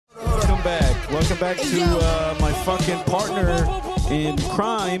Welcome back to my fucking partner in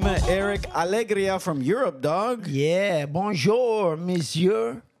crime, Eric Alegria from Europe, dog. Yeah, bonjour,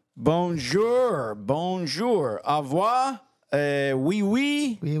 monsieur. Bonjour, bonjour. Au revoir. Oui,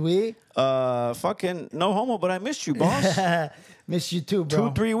 oui. Oui, oui. Fucking no homo, but I missed you, boss. Miss you too, bro.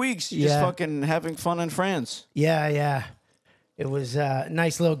 2-3 weeks, just fucking having fun in France. Yeah, yeah. It was a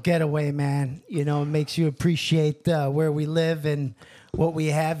nice little getaway, man. You know, it makes you appreciate where we live and what we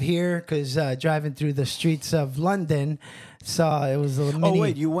have here. Because driving through the streets of London, saw it was a little mini Oh,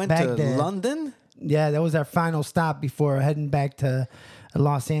 wait, you went Baghdad. to London? Yeah, that was our final stop before heading back to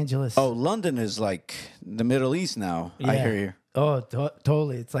Los Angeles. Oh, London is like the Middle East now, I hear you. Oh,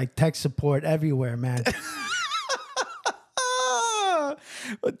 totally. It's like tech support everywhere, man.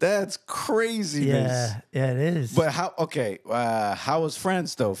 But that's crazy. Yeah, it is. But how? Okay, how was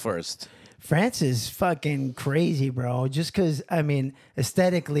France though? First, France is fucking crazy, bro. Just because, I mean,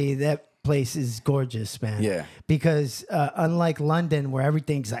 aesthetically, that place is gorgeous, man. Yeah. Because unlike London, where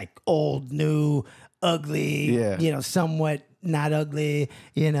everything's like old, new, ugly, you know, somewhat not ugly,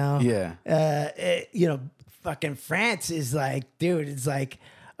 you know. Yeah. You know, fucking France is like, dude, it's like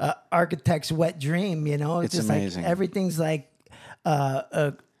architect's wet dream, you know. It's just amazing. Like everything's like,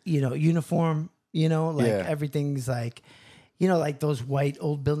 you know, uniform, you know, like everything's like, you know, like those white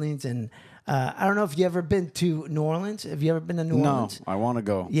old buildings. And I don't know if you ever been to New Orleans. Have you ever been to New Orleans? No, I want to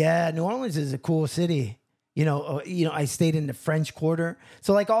go. Yeah, New Orleans is a cool city. You know, I stayed in the French Quarter.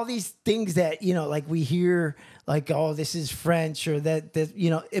 So like all these things that, you know, like we hear like, oh, this is French or that,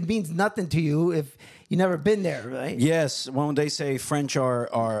 you know, it means nothing to you if you never been there, right? Yes, when they say French are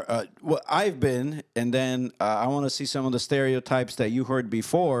well, I've been, and then I want to see some of the stereotypes that you heard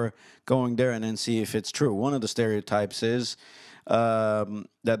before going there, and then see if it's true. One of the stereotypes is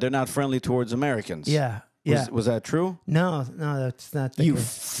that they're not friendly towards Americans. Yeah. Yeah. Was that true? No, that's not the You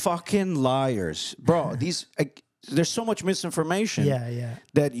case. fucking liars, bro. These there's so much misinformation. Yeah.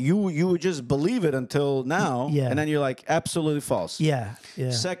 That you would just believe it until now, and then you're like, absolutely false. Yeah.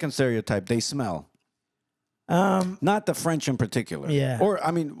 Second stereotype, they smell. Not the French in particular. Yeah. Or,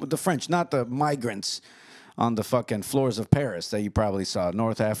 I mean, the French, not the migrants on the fucking floors of Paris that you probably saw,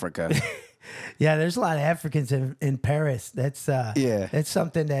 North Africa. Yeah, there's a lot of Africans in Paris. That's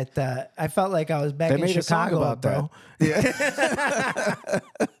something that I felt like I was back in Chicago, about bro. That.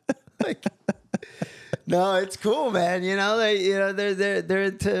 Yeah. No, it's cool, man. You know, they're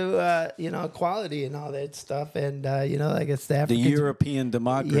into you know, equality and all that stuff, and you know, like it's the Africans. The European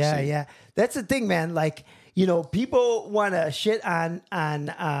democracy. Yeah. That's the thing, man. Like, you know, people want to shit on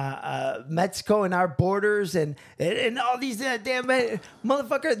Mexico and our borders and all these damn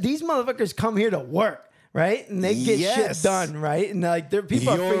motherfuckers. These motherfuckers come here to work, right? And they get shit done, right? And like, people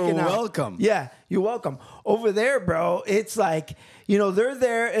are freaking out. You're welcome. Yeah, you're welcome. Over there, bro, it's like, you know, they're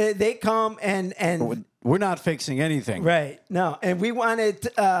there. They come and we're not fixing anything. right. No, and we wanted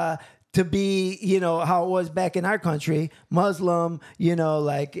to be, you know, how it was back in our country, Muslim, you know,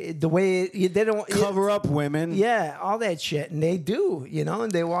 like the way they don't Cover up women. Yeah, all that shit. And they do, you know,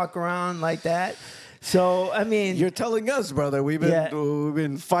 and they walk around like that. So, I mean, You're telling us, brother, we've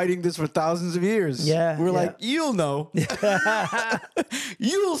been fighting this for thousands of years. Yeah, We're like, you'll know.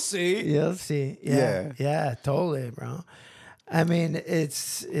 You'll see. you'll see. Yeah, totally, bro. I mean,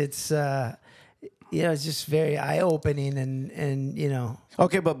 it's you know, it's just very eye-opening and you know.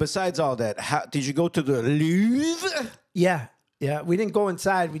 Okay, but besides all that, how did you go to the Louvre? Yeah. We didn't go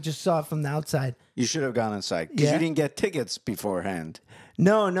inside. We just saw it from the outside. You should have gone inside because you didn't get tickets beforehand.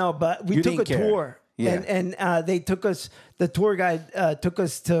 No, but we took a tour. Yeah. And they took us, the tour guide took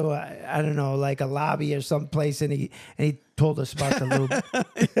us to, I don't know, like a lobby or someplace, and he told us about the Louvre.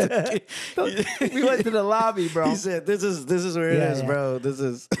 We went to the lobby, bro. He said, this is where it is, bro. This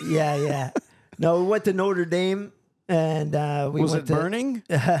is... Yeah. No, we went to Notre Dame, and we Was went it burning?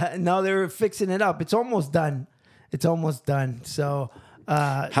 No, they were fixing it up. It's almost done. So...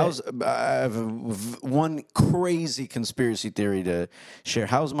 How's I have one crazy conspiracy theory to share.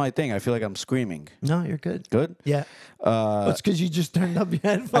 How's my thing? I feel like I'm screaming. No, you're good. Good? Yeah. It's because you just turned up your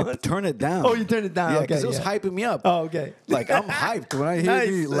headphones. I turn it down. Oh, you turned it down. Yeah, Okay. because it was hyping me up. Oh, okay. Like, I'm hyped. When I hear Nice,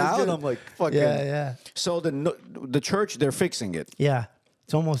 me that's loud, good. I'm like, fucking. Yeah. So the church, they're fixing it. Yeah.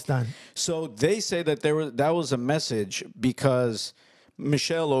 It's almost done. So they say that that was a message because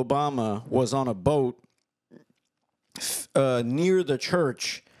Michelle Obama was on a boat near the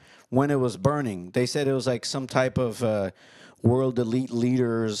church when it was burning. They said it was like some type of world elite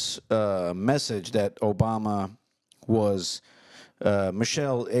leaders message that Obama was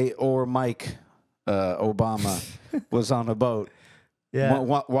Michelle or Mike Obama was on a boat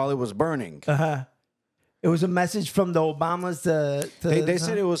while it was burning. It was a message from the Obamas to They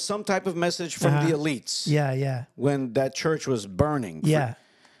said it was some type of message from the elites. Yeah, yeah. When that church was burning. Yeah.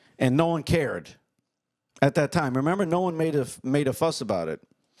 And no one cared at that time. Remember, no one made a fuss about it.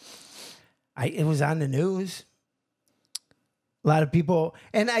 It was on the news. A lot of people,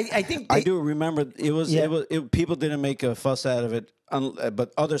 and I think I do remember people didn't make a fuss out of it,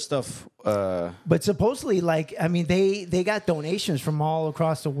 but other stuff. But supposedly, like, I mean, they got donations from all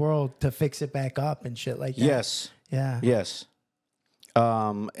across the world to fix it back up and shit like that. Yes. Yeah. Yes.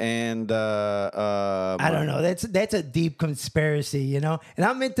 I don't know. That's a deep conspiracy, you know. And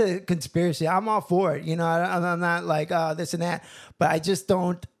I'm into conspiracy. I'm all for it, you know. I'm not like this and that, but I just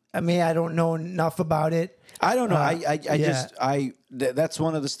don't. I mean, I don't know enough about it. I don't know. That's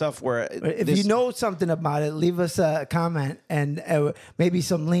one of the stuff where if you know something about it, leave us a comment and maybe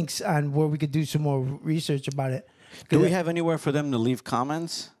some links on where we could do some more research about it. Do we have anywhere for them to leave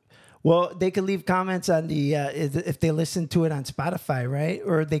comments? Well, they could leave comments on the if they listen to it on Spotify, right?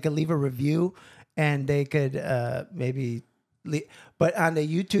 Or they could leave a review, and they could maybe. But on the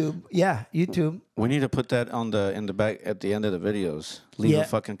YouTube, YouTube. We need to put that in the back at the end of the videos. Leave a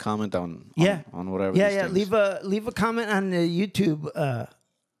fucking comment on whatever. Yeah. Leave a comment on the YouTube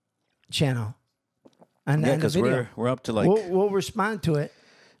channel. Because we're up to like we'll respond to it.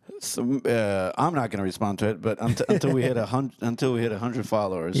 So, I'm not going to respond to it, but until we hit 100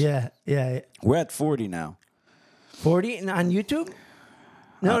 followers. Yeah. We're at 40 now. 40 on YouTube.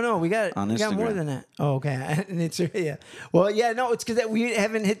 No, we got more than that. Oh, okay. And it's Well, yeah, no, it's because we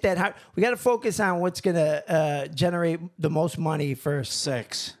haven't hit that high. We got to focus on what's gonna generate the most money first.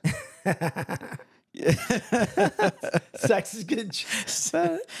 Sex. Sex is good.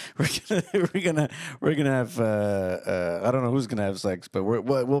 we're gonna have. I don't know who's gonna have sex, but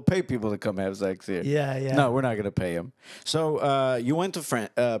we'll pay people to come have sex here. Yeah. No, we're not gonna pay them. So you went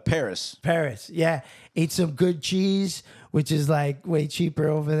to Paris. Paris, yeah. Ate some good cheese, which is like way cheaper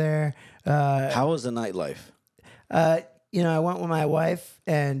over there. How was the nightlife? You know, I went with my wife,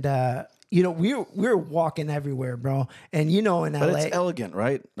 and you know, we were walking everywhere, bro. And you know, in LA, but it's elegant,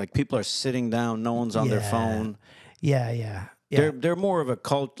 right? Like people are sitting down, no one's on their phone. Yeah. They're more of a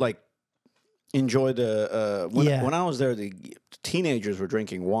cult. Like enjoy the. When I was there, the teenagers were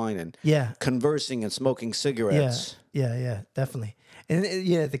drinking wine and conversing and smoking cigarettes. Yeah, definitely. And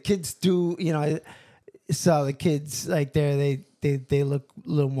the kids do. You know, I saw the kids like they look a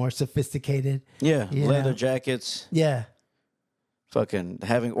little more sophisticated. Yeah, leather know? Jackets. Yeah. Fucking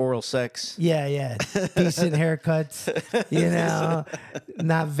having oral sex. Yeah. Decent haircuts, you know,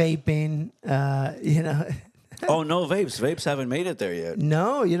 not vaping, you know. Oh, no vapes. Vapes haven't made it there yet.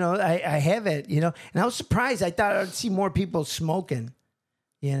 No, you know, I haven't, you know. And I was surprised. I thought I'd see more people smoking,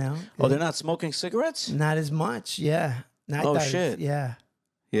 you know. Oh, they're not smoking cigarettes? Not as much, yeah. Shit. Yeah.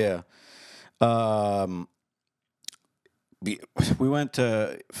 Yeah. We went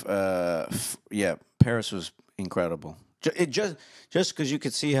to, Paris was incredible. It just because you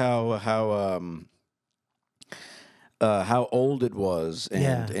could see how old it was,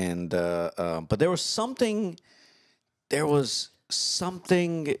 and but there was something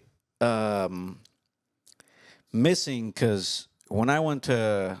missing, because when I went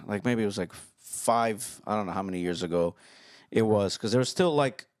to, like, maybe it was like 5, I don't know how many years ago it was, because there was still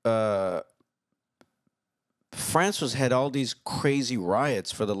like France had all these crazy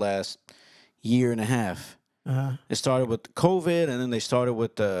riots for the last year and a half. It started with COVID, and then they started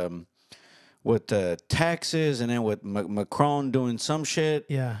with the taxes, and then with Macron doing some shit.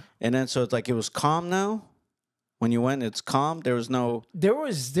 Yeah. And then so it's like it was calm now. When you went, it's calm. There was a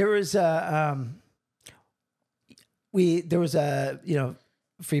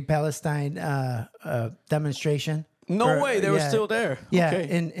Free Palestine demonstration. No way, they were still there. Yeah, okay.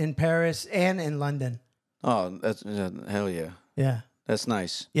 in Paris and in London. Oh, that's hell yeah. Yeah. That's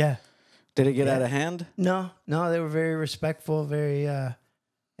nice. Yeah. Did it get out of hand? No, they were very respectful, very,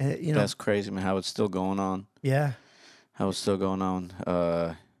 That's crazy, man, how it's still going on. Yeah. How it's still going on.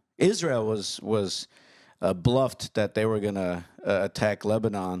 Israel was bluffed that they were going to attack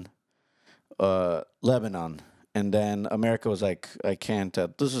Lebanon. And then America was like, I can't.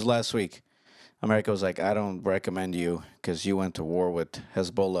 This was last week. America was like, I don't recommend you because you went to war with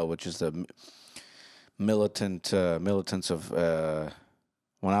Hezbollah, which is the militants of...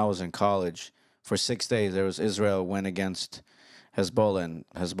 when I was in college, for 6 days, Israel went against Hezbollah, and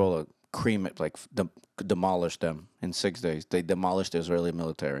Hezbollah demolished them in 6 days. They demolished the Israeli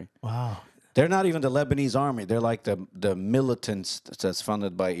military. Wow. They're not even the Lebanese army. They're like the militants that's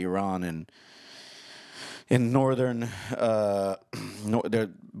funded by Iran and in northern, they're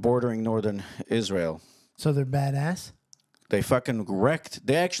bordering northern Israel. So they're badass? They fucking wrecked.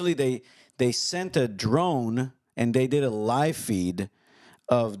 They they sent a drone and they did a live feed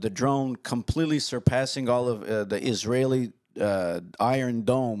of the drone completely surpassing all of the Israeli Iron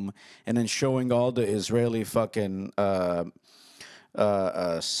Dome, and then showing all the Israeli fucking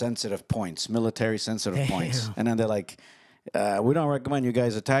sensitive points, military sensitive points. And then they're like, we don't recommend you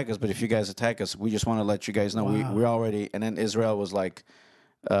guys attack us, but if you guys attack us, we just want to let you guys know we already. And then Israel was like,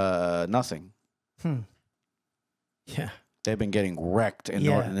 nothing. Yeah. They've been getting wrecked in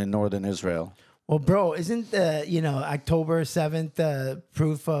northern Israel. Well, bro, isn't October 7th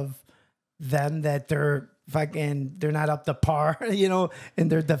proof of them that they're not up to par, in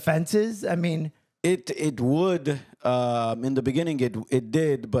their defenses? I mean, it would in the beginning it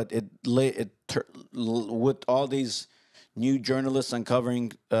did, but with all these new journalists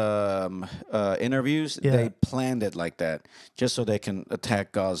uncovering interviews, they planned it like that just so they can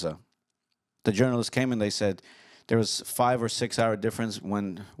attack Gaza. The journalists came and they said there was 5 or 6 hour difference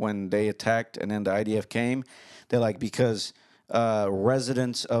when they attacked, and then the IDF came. They're like, because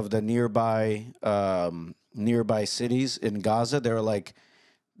residents of the nearby cities in Gaza,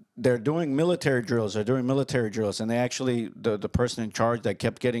 they're doing military drills. And they actually, the person in charge that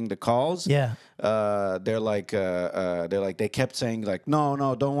kept getting the calls, they kept saying like,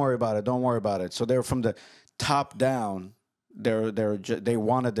 no, don't worry about it. So they're from the top down. They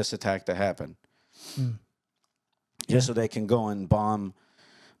wanted this attack to happen. Just so they can go and bomb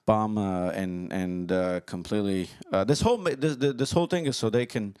and completely this whole thing is so they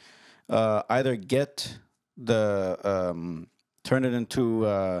can either get the turn it into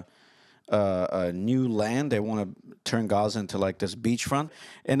a new land. They want to turn Gaza into like this beachfront.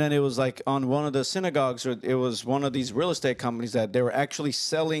 And then it was like on one of the synagogues, or it was one of these real estate companies that they were actually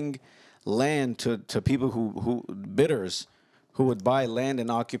selling land to people who bidders who would buy land in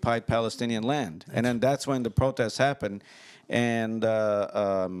occupied Palestinian land. And then that's when the protests happened. And it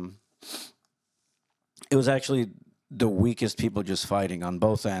was actually the weakest people just fighting on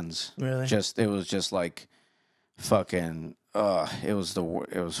both ends. Really? It was just like fucking it was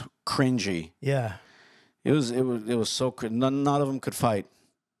cringy. Yeah. It was so none of them could fight.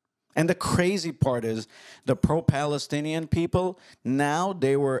 And the crazy part is the pro-Palestinian people, now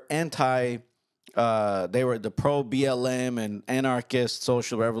they were they were the pro-BLM and anarchist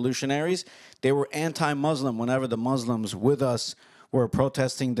social revolutionaries. They were anti-Muslim whenever the Muslims with us were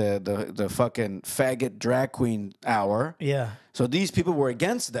protesting the fucking faggot drag queen hour. Yeah. So these people were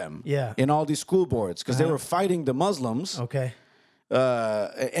against them in all these school boards because they were fighting the Muslims. Okay.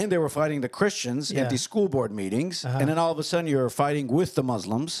 And they were fighting the Christians at these school board meetings. And then all of a sudden you're fighting with the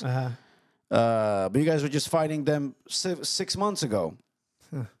Muslims. But you guys were just fighting them 6 months ago.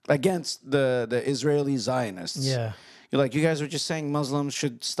 Against the Israeli Zionists. Yeah. You're like, you guys were just saying Muslims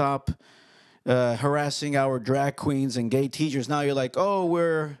should stop harassing our drag queens and gay teachers. Now you're like, oh,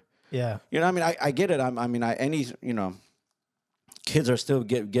 we're... Yeah. I mean, I get it. Kids are still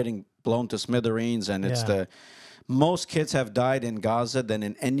getting blown to smithereens, and it's most kids have died in Gaza than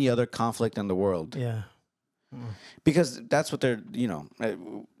in any other conflict in the world. Yeah. Because that's what they're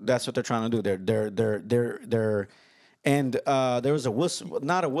trying to do. They're and there was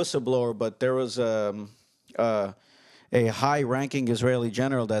not a whistleblower, but there was a high-ranking Israeli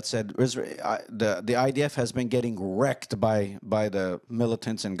general that said the IDF has been getting wrecked by the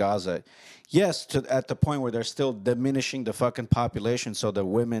militants in Gaza. Yes, at the point where they're still diminishing the fucking population, so the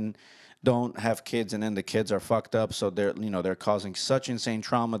women don't have kids, and then the kids are fucked up. So they're causing such insane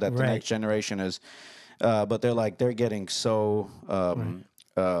trauma that the next generation is. But they're getting so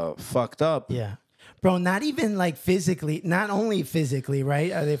fucked up. Yeah. Bro, not even like physically, not only physically,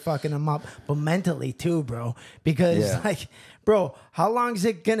 right? Are they fucking them up, but mentally too, bro. Because bro, how long is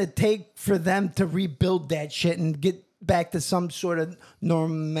it gonna take for them to rebuild that shit and get back to some sort of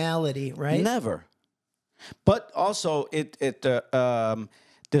normality, right? Never. But also,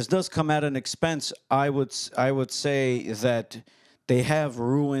 this does come at an expense. I would say that they have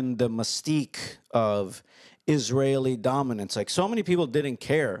ruined the mystique of Israeli dominance. Like, so many people didn't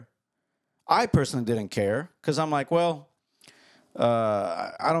care. I personally didn't care because I'm like, well,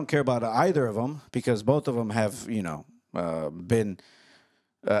 I don't care about either of them because both of them have, been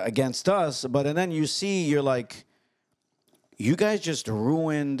against us. But and then you're like, you guys just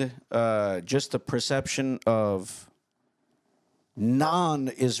ruined just the perception of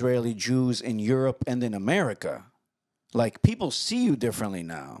non-Israeli Jews in Europe and in America. Like, people see you differently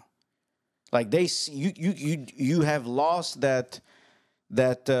now. Like, they see you have lost that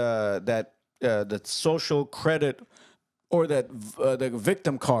social credit or that the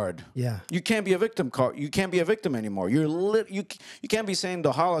victim card. Yeah. You can't be a victim card. You can't be a victim anymore. You can't be saying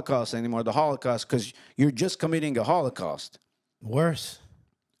the Holocaust anymore. The Holocaust, because you're just committing a Holocaust. Worse.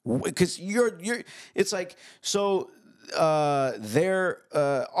 because you're it's like so they're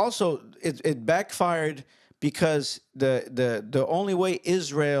also it backfired because the only way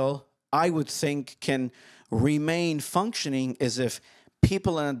Israel, I would think, can remain functioning is if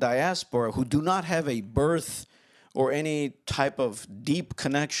people in the diaspora who do not have a birth or any type of deep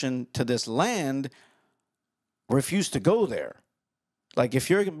connection to this land refuse to go there. Like if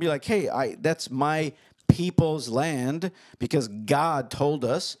you're gonna be like, hey, that's my people's land because God told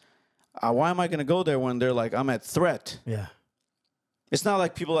us. Why am I gonna go there when they're like I'm at threat? Yeah. It's not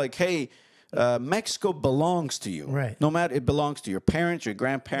like people like, hey, Mexico belongs to you. Right. No matter, it belongs to your parents, your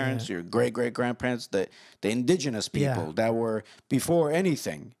grandparents, your great great grandparents, the indigenous people that were before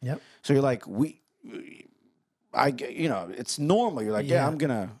anything. Yep. So you're like it's normal. You're like, I'm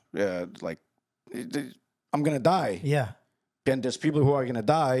gonna I'm gonna die. Yeah. And there's people who are going to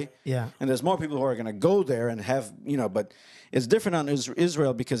die, and there's more people who are going to go there and have, but it's different on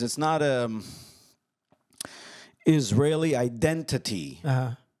Israel because it's not Israeli identity.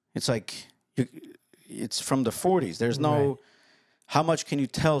 It's like it's from the 40s. There's no how much can you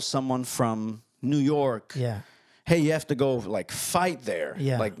tell someone from New York? Yeah. Hey, you have to go like fight there.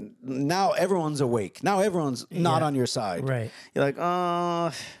 Yeah. Like now everyone's awake. Now everyone's not on your side. Right. You're like,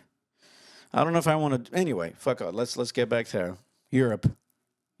 I don't know if I want to. Anyway, fuck it. Let's get back to Europe.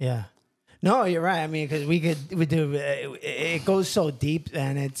 Yeah. No, you're right. I mean, because we do. It goes so deep,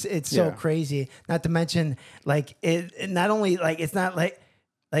 and it's so crazy. Not to mention, like it. Not only like it's not like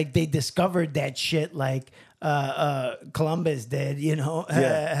they discovered that shit like Columbus did,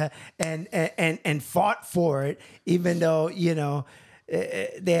 and fought for it, even though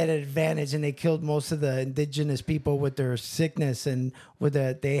they had an advantage and they killed most of the indigenous people with their sickness and with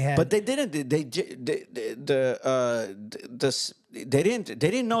they had. But they didn't. They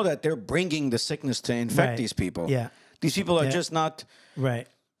didn't know that they're bringing the sickness to infect these people. Yeah, these people are just not right.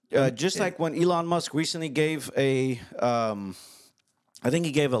 Just like when Elon Musk recently gave I think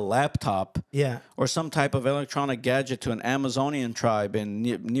he gave a laptop, or some type of electronic gadget to an Amazonian tribe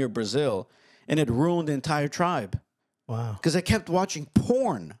near Brazil, and it ruined the entire tribe. Wow. Because they kept watching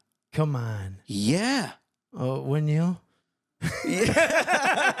porn. Come on. Yeah. Oh, wouldn't you? Yeah.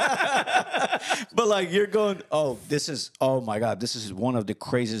 But like you're going, oh my God, this is one of the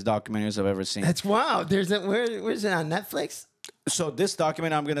craziest documentaries I've ever seen. That's wow. Where's it on Netflix? So this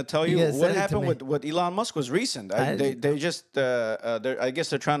document I'm going to tell you what happened with Elon Musk was recent. They just I guess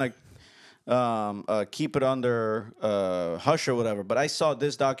they're trying to keep it under hush or whatever. But I saw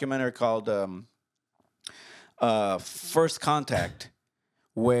this documentary called First Contact,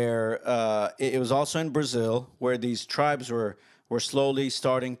 where it was also in Brazil, where these tribes were slowly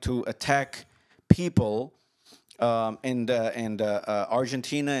starting to attack people in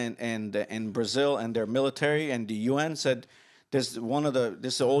Argentina and Brazil, and their military and the UN said this is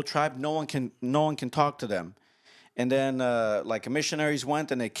an old tribe, no one can talk to them. And then like missionaries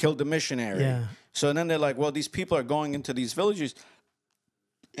went and they killed the missionary. Yeah. So then they're like, well, these people are going into these villages.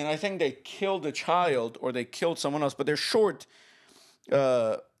 And I think they killed a child or they killed someone else, but they're short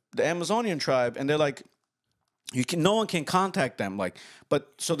the Amazonian tribe, and they're like, no one can contact them.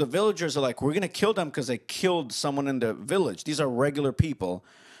 But so the villagers are like, we're gonna kill them because they killed someone in the village. These are regular people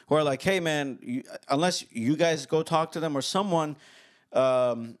who are like, hey man, unless you guys go talk to them or someone,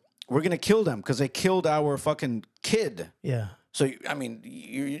 we're gonna kill them because they killed our fucking kid. Yeah. So, I mean,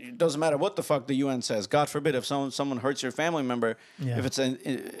 it doesn't matter what the fuck the UN says. God forbid if someone hurts your family member, if it's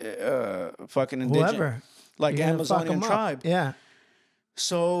a fucking indigenous, whoever, like Amazonian tribe. Yeah.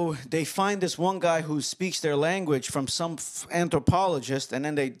 So they find this one guy who speaks their language from some anthropologist, and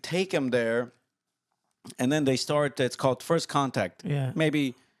then they take him there, and then they start, it's called First Contact. Yeah.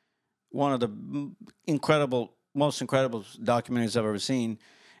 Maybe one of the most incredible documentaries I've ever seen.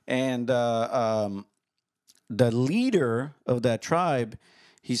 And the leader of that tribe,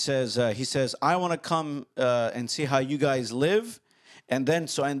 he says, I want to come and see how you guys live, and then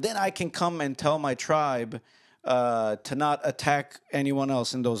I can come and tell my tribe to not attack anyone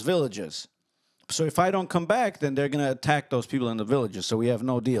else in those villages. So if I don't come back, then they're gonna attack those people in the villages. So we have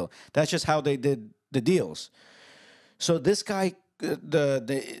no deal. That's just how they did the deals. So this guy,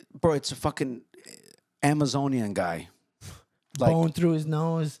 bro, it's a fucking Amazonian guy. Bone through his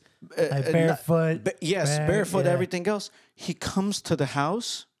nose, barefoot. Barefoot, everything else. He comes to the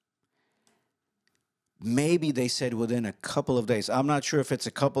house. Maybe they said within a couple of days. I'm not sure if it's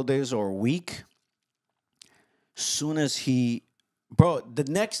a couple of days or a week. Soon as it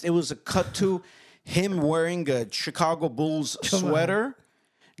was a cut to him wearing a Chicago Bulls sweater,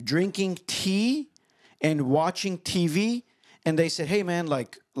 drinking tea, and watching TV. And they said, hey man, you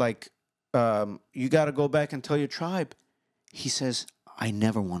got to go back and tell your tribe. He says, I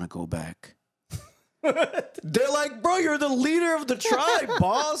never want to go back. They're like, bro, you're the leader of the tribe,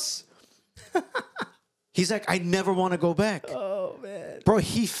 boss. He's like, I never want to go back. Oh man, bro,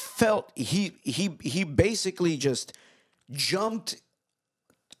 he felt he basically just jumped.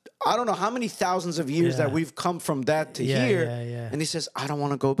 I don't know how many thousands of years that we've come from that to here. And he says, I don't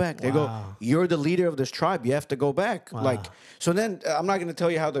want to go back. They go, you're the leader of this tribe. You have to go back. Like, so then I'm not going to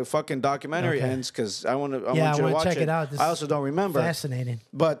tell you how the fucking documentary ends because I want you to watch check it out. I also don't remember. Fascinating.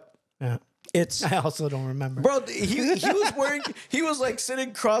 But it's I also don't remember. Bro, he was wearing, he was like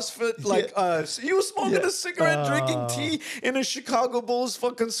sitting CrossFit, like, he was smoking a cigarette, drinking tea in a Chicago Bulls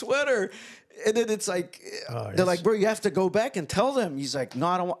fucking sweater. And then it's like, they're like, bro, you have to go back and tell them. He's like,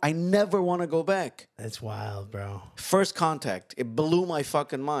 no, I never want to go back. That's wild, bro. First contact. It blew my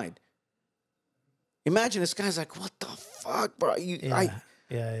fucking mind. Imagine this guy's like, what the fuck, bro?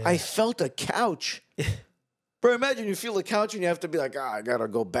 I felt a couch. Bro, imagine you feel the couch and you have to be like, I got to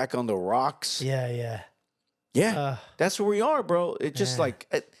go back on the rocks. Yeah. That's where we are, bro. It's just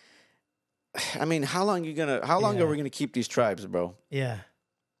like, I mean, how long are we going to keep these tribes, bro? Yeah.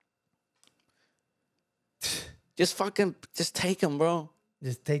 Just take them, bro.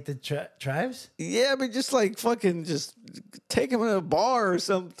 Just take the tribes? Yeah, but just like fucking just take them in a bar or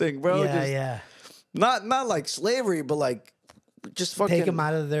something, bro. Yeah. Not like slavery, but like just fucking take them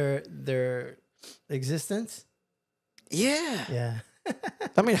out of their existence. Yeah.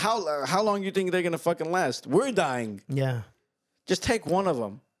 I mean, how long you think they're gonna fucking last? We're dying. Yeah. Just take one of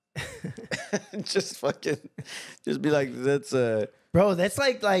them. just be like, that's Bro, that's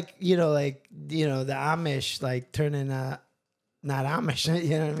like the Amish like turning not Amish,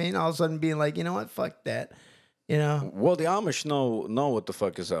 you know what I mean? All of a sudden being like, you know what, fuck that. You know? Well, the Amish know what the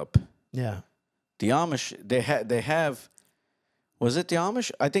fuck is up. Yeah. The Amish they have was it the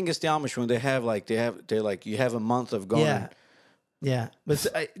Amish? I think it's the Amish when they're like you have a month of going. Yeah. But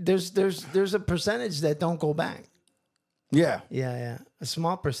there's a percentage that don't go back. Yeah. A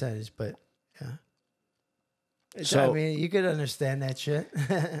small percentage, but yeah. So, I mean, you could understand that shit.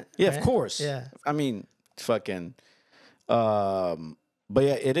 Yeah, right? of course. Yeah. I mean, fucking. But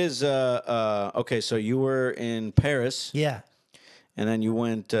yeah, it is. Okay, so you were in Paris. Yeah. And then you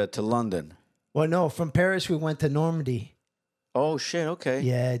went to London. Well, no, from Paris we went to Normandy. Oh shit! Okay.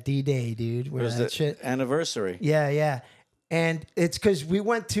 Yeah, D-Day, dude. Where was that the shit? Anniversary. Yeah. And it's because we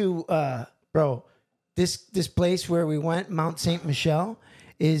went to bro, this place where we went, Mount Saint Michel,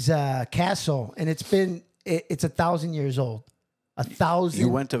 is a castle, and it's 1,000 years old. 1,000. You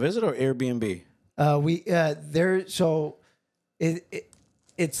went to visit or Airbnb?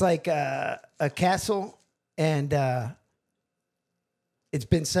 It's like a castle, and it's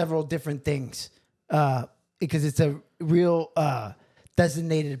been several different things because it's a real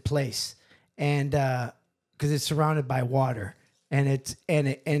designated place, and because it's surrounded by water, and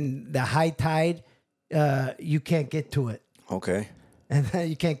the high tide, you can't get to it. Okay. And then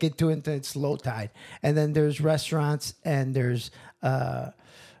you can't get to it until it's low tide. And then there's restaurants and there's,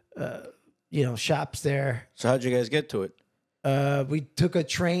 shops there. So how'd you guys get to it? We took a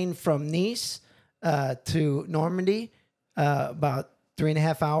train from Nice to Normandy, about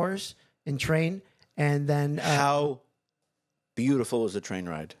 3.5 hours in train. And then... How beautiful was the train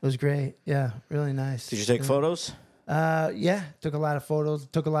ride? It was great. Yeah, really nice. Did you take photos? Yeah, took a lot of photos,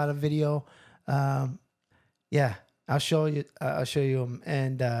 took a lot of video. Yeah. I'll show you them.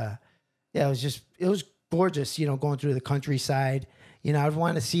 And it was gorgeous, going through the countryside. I'd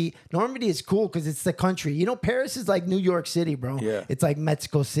want to see Normandy is cool because it's the country. Paris is like New York City, bro. Yeah. It's like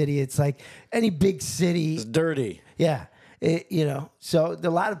Mexico City. It's like any big city. It's dirty. Yeah. So a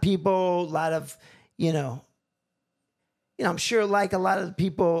lot of people, I'm sure like a lot of the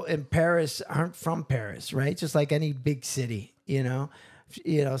people in Paris aren't from Paris, right? Just like any big city,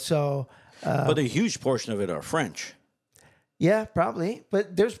 so. But a huge portion of it are French. Yeah, probably.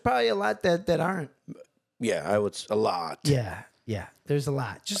 But there's probably a lot that aren't. Yeah, a lot. Yeah. There's a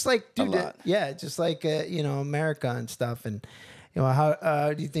lot. Just like, dude, a lot. Just like, America and stuff. And,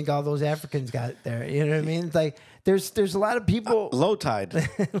 how do you think all those Africans got there? You know what I mean? It's like, there's a lot of people. Low tide.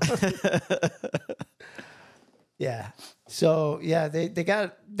 Yeah. So, yeah, they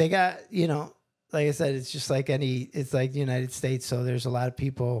got, like I said, it's just like it's like the United States. So there's a lot of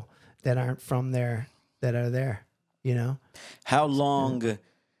people that aren't from there that are there, How long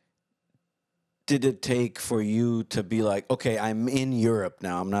did it take for you to be like, okay, I'm in Europe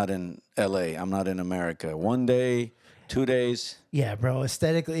now. I'm not in LA. I'm not in America. 1 day, 2 days? Yeah, bro.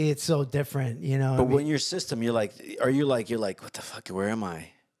 Aesthetically, it's so different, But when your system, you're like, what the fuck? Where am I?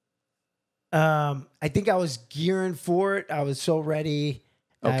 I think I was gearing for it. I was so ready.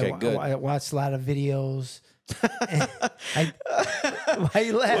 Okay, good. I watched a lot of videos. Why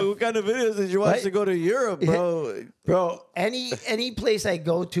you laugh? What kind of videos did you watch What? to go to Europe, bro? Bro, any place I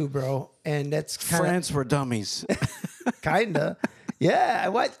go to, bro, and that's France for dummies. kinda. Yeah,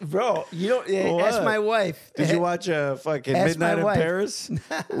 what, bro? You don't ask What? my wife. Did you watch fucking Ask Midnight my in wife. Paris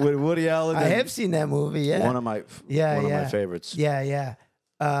with Woody Allen? I and- have seen that movie. Yeah, one of my favorites. Yeah,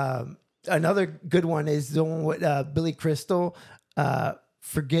 yeah. Another good one is the one with Billy Crystal.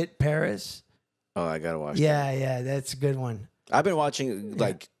 Forget Paris. Oh, I gotta watch. That. Yeah, that's a good one. I've been watching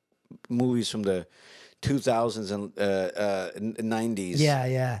like movies from the 2000s and 90s.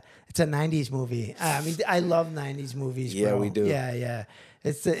 Yeah. It's a '90s movie. I mean, I love '90s movies. Yeah, bro. we do. Yeah.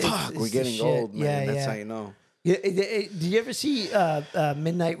 It's Fuck, it's we're the getting shit. old, man. Yeah, That's yeah. how you know. Yeah, did you ever see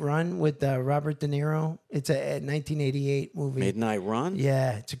Midnight Run with Robert De Niro? It's a 1988 movie. Midnight Run.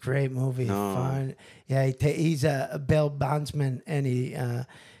 Yeah, it's a great movie. No. Fun. Yeah, he's a bail bondsman, and he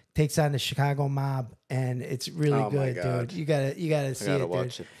takes on the Chicago mob, and it's really Oh, my good, God. dude. You gotta see gotta it,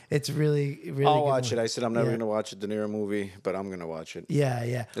 watch dude. it. It's really good I'll watch one. it. I said I'm never Yeah. gonna watch a De Niro movie, but I'm gonna watch it.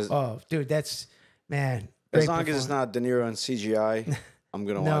 Yeah. Oh, dude, that's man. As great long as it's not De Niro and CGI, I'm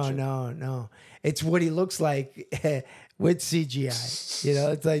gonna watch it. No. It's what he looks like with CGI. You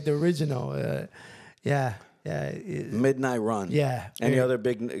know, it's like the original. Yeah. Midnight Run. Yeah. Any other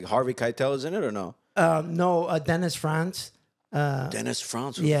big Harvey Keitel is in it or no? No, Dennis Franz. Dennis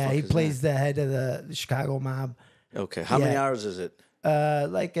Franz. Who the Yeah, fuck he is plays the head of the Chicago mob. that? Okay. How many Yeah. hours is it?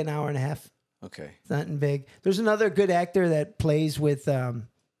 Like an hour and a half. Okay. It's nothing big. There's another good actor that plays with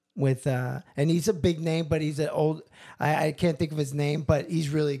and he's a big name, but he's an old. I can't think of his name, but he's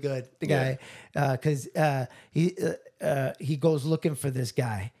really good. The guy, because he goes looking for this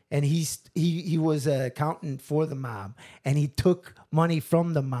guy, and he was an accountant for the mob, and he took money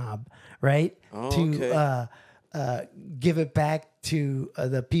from the mob, right, to give it back to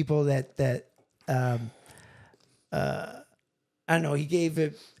the people that I don't know. He gave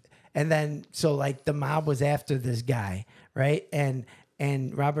it, and then so like the mob was after this guy, right? And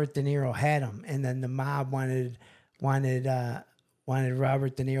Robert De Niro had him, and then the mob wanted Robert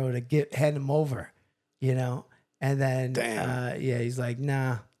De Niro to hand him over, you know. And then he's like,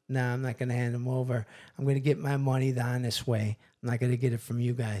 nah, I'm not gonna hand him over. I'm gonna get my money the honest way. I'm not gonna get it from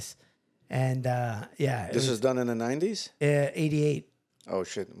you guys. And This was done in the 90s? 88. Oh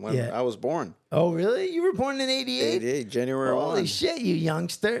shit! When I was born. Oh really? You were born in 88? 88, January 1. Holy shit, you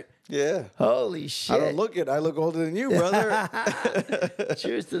youngster! Yeah. Holy shit! I don't look it. I look older than you, brother.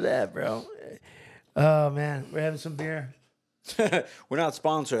 Cheers to that, bro. Oh man, we're having some beer. We're not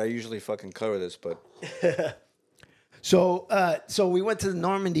sponsored. I usually fucking cover this, but So we went to the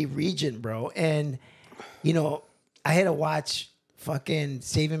Normandy region, bro, and you know I had to watch fucking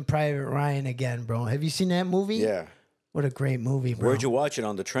Saving Private Ryan again, bro. Have you seen that movie? yeah. What a great movie, bro. Where'd you watch it,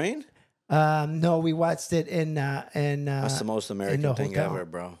 on the train? No, we watched it in That's the most American the thing hotel. ever,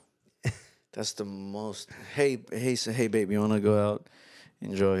 bro. That's the most. Hey, babe, you want to go out,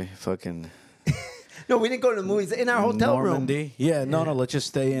 enjoy fucking No, we didn't go to the movies in our hotel room. Normandy? Yeah, no, let's just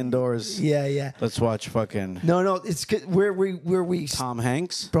stay indoors. Yeah. Let's watch fucking No, it's where we Tom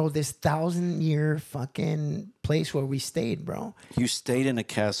Hanks. bro, this 1,000-year fucking place where we stayed, bro. You stayed in a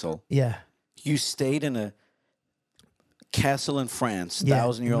castle. Yeah. You stayed in a castle in France, Yeah,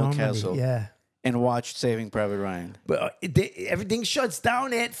 1,000-year-old Normandy, castle, Yeah. and watched Saving Private Ryan. But everything shuts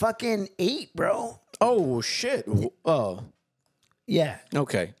down at fucking 8, bro. Oh shit! Oh, Yeah.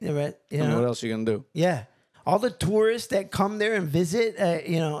 okay. Yeah, right. You I mean, know? what else are you gonna do? Yeah. All the tourists that come there and visit,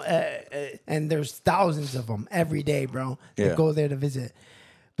 and there's thousands of them every day, bro, that Yeah. go there to visit.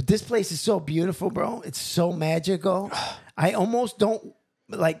 But this place is so beautiful, bro. It's so magical. I almost don't,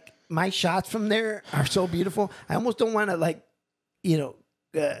 like, my shots from there are so beautiful. I almost don't want to,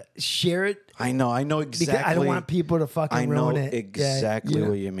 share it. I know exactly. Because I don't want people to fucking I know ruin it. exactly Yeah,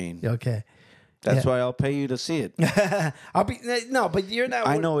 what you mean. Okay. That's why I'll pay you to see it. I'll be no, but you're not.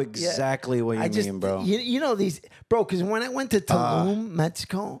 I know yeah. exactly what you mean, bro. You know these, bro. Because when I went to Tulum,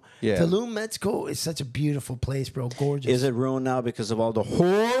 Mexico, yeah. Tulum, Mexico is such a beautiful place, bro. Gorgeous. Is it ruined now because of all the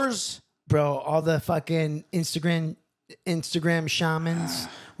whores? bro? All the fucking Instagram shamans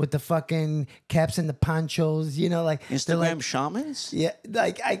with the fucking caps and the ponchos. You know, like they're Instagram like, shamans? yeah,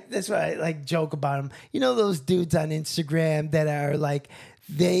 like that's why I like joke about them. You know those dudes on Instagram that are like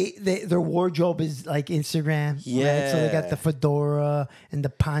their wardrobe is like Instagram. Right? So they got the fedora and the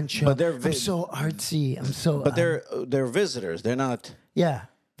poncho. But they're I'm so artsy. I'm so. But they're visitors. They're not. yeah,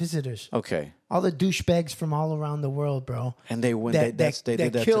 visitors. Okay. All the douchebags from all around the world, bro. And they went. They did that to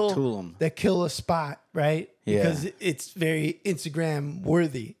Tulum. That kill a spot, right? Yeah. Because it's very Instagram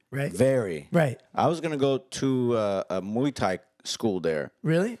worthy, right? Very. Right. I was gonna go to a Muay Thai school there.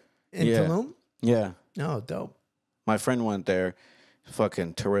 Really? In Yeah. Tulum? Yeah. No, dope. My friend went there,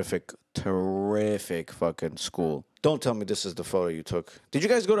 Fucking terrific fucking school. Don't tell me this is the photo you took. Did you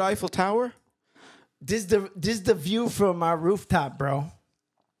guys go to Eiffel Tower? This is the view from our rooftop, bro.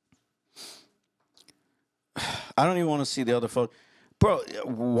 I don't even want to see the other photo. Bro,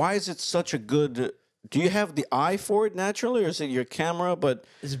 why is it such a good... Do you have the eye for it naturally, or is it your camera? But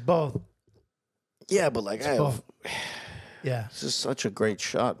It's both. yeah, but like, I have, Both. Yeah. this is such a great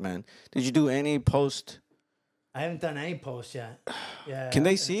shot, man. Did you do any post? I haven't done any posts yet. Yeah. Can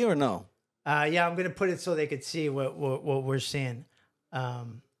they see or no? Yeah, I'm gonna put it so they could see what we're seeing.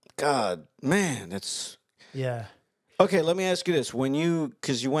 God, man, that's... Yeah. Okay, let me ask you this: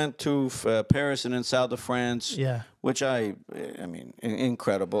 because you went to Paris and then south of France, Yeah. which I mean,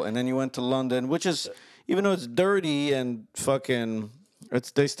 incredible, and then you went to London, which is, even though it's dirty and fucking,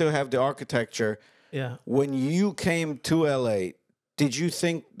 they still have the architecture. Yeah. When you came to LA, did you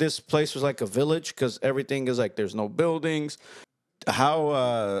think this place was like a village? Because everything is like there's no buildings. How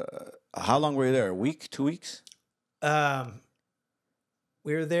long were you there? A week, 2 weeks?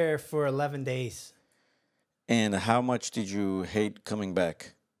 We were there for 11 days. And how much did you hate coming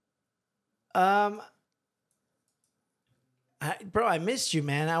back? Bro, I missed you,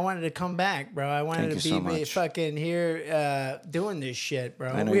 man. I wanted to come back, bro. I wanted Thank to you so be much. fucking here doing this shit, bro.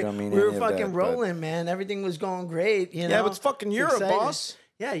 I know you don't mean we any were of fucking that, but- rolling, man. Everything was going great, you know. Yeah, but it's fucking Europe, exciting. boss.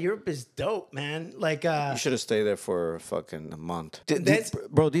 Yeah, Europe is dope, man. Like You should have stayed there for fucking a month. That's-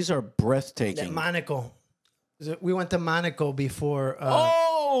 Bro, these are breathtaking. Monaco. We went to Monaco before.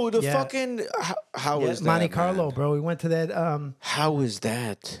 Oh, the yeah. fucking... How Yeah, is that, Monte Carlo, man? bro. We went to that. How is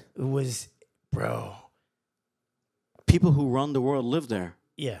that? It was, bro. People who run the world live there.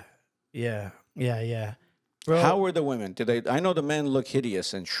 Yeah, bro. How were the women? Did they? I know the men look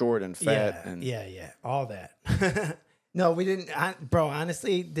hideous and short and fat. And yeah, all that. No, we didn't, bro.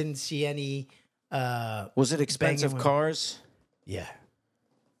 Honestly, didn't see any. Was it expensive banging cars? Yeah.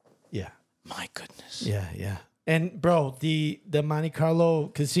 My goodness. Yeah. And bro, the Monte Carlo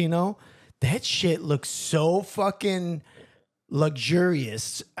casino, that shit looks so fucking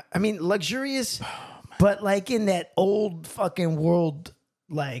luxurious. I mean, luxurious, but like in that old fucking world,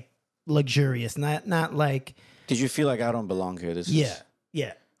 like luxurious, not like. Did you feel like I don't belong here? This is...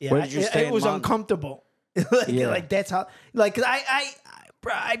 Yeah. Where did you stay It in was uncomfortable. like that's how. Like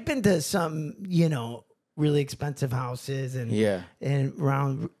bro, I've been to some, really expensive houses and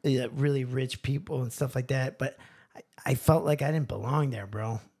around really rich people and stuff like that, but I felt like I didn't belong there,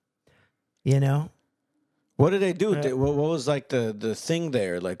 bro. What did they do? What was like the thing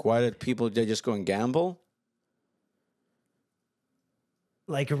there? Like, why did they just go and gamble?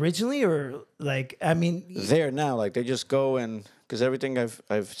 Like originally, or like, I mean, There now, like they just go and because everything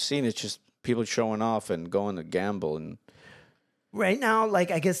I've seen, it's just people showing off and going to gamble and. right now,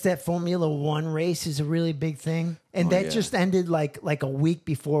 like I guess that Formula One race is a really big thing, and that just ended like a week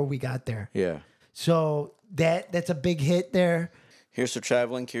before we got there. Yeah. So that's a big hit there. Here's to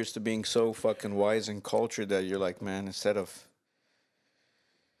traveling. Here's to being so fucking wise and cultured that you're like, man, instead of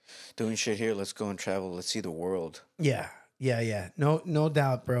doing shit here, let's go and travel. Let's see the world. Yeah. No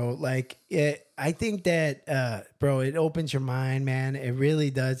doubt, bro. Like I think that, bro, it opens your mind, man. It really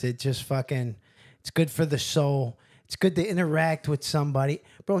does. It just fucking, it's good for the soul. It's good to interact with somebody,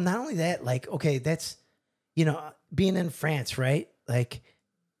 bro. Not only that, like, okay, that's, being in France, right? Like,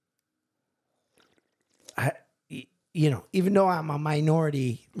 even though I'm a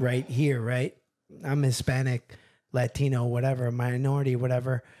minority right here, right? I'm Hispanic, Latino, whatever, minority,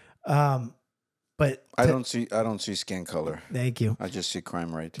 whatever. But I don't see skin color. Thank you. I just see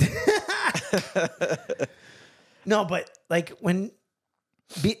crime rate. No, but like when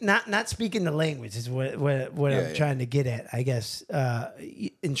not speaking the language is what I'm trying to get at, I guess.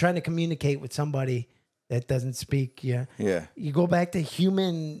 In trying to communicate with somebody that doesn't speak, you go back to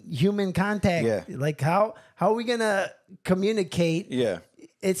human contact. Yeah. Like how are we gonna communicate? Yeah.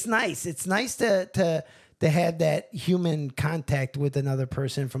 It's nice. It's nice to have that human contact with another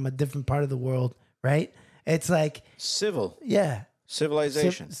person from a different part of the world, right? It's like Civil. yeah.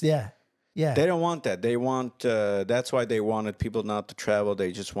 Civilization. Yeah. They don't want that. They want, that's why they wanted people not to travel.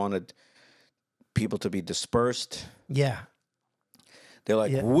 They just wanted people to be dispersed. Yeah. They're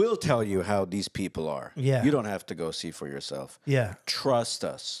like, we'll tell you how these people are. Yeah. You don't have to go see for yourself. Yeah. Trust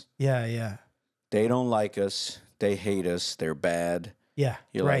us. Yeah. They don't like us. They hate us. They're bad. Yeah.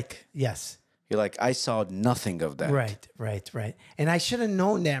 You're right. like- Yes. You're like, I saw nothing of that. Right. And I should have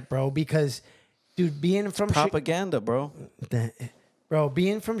known that, bro, because, dude, being from Propaganda, bro.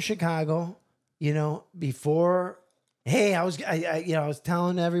 being from Chicago, before, hey, I was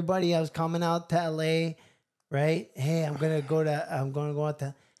telling everybody I was coming out to LA, right? Hey, I'm gonna go out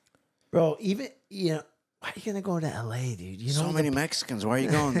to, bro. Even why are you gonna go to LA, dude? You know So many Mexicans. Why are you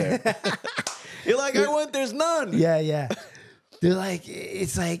going there? You're like, I went. There's none. Yeah, yeah. They're like,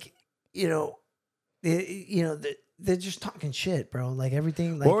 it's like, you know, they're just talking shit, bro. Like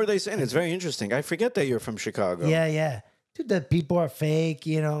everything. Like, What were they saying? It's very interesting. I forget that you're from Chicago. yeah, yeah. Dude, the people are fake.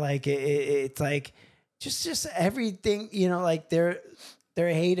 You know, like it's like just everything. You know, like they're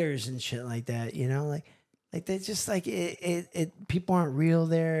haters and shit like that. You know, like they're just like it. People aren't real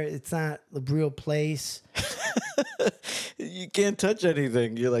there. It's not the real place. You can't touch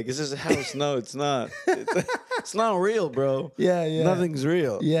anything. You're like, is this a house? No, it's not. It's not real, bro. Yeah, yeah. Nothing's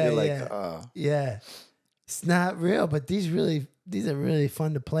real. Yeah, You're like, yeah. Yeah. It's not real, but these are really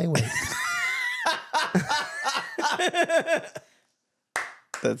fun to play with.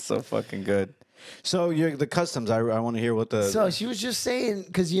 That's so fucking good. So you're the customs. I want to hear what the. So she was just saying,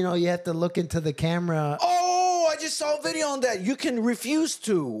 because you know you have to look into the camera. Oh, I just saw a video on that. You can refuse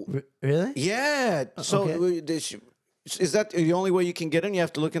to. Really? Yeah. So is that the only way you can get in? You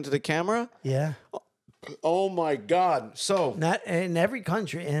have to look into the camera. Yeah. Oh my God. So Not in every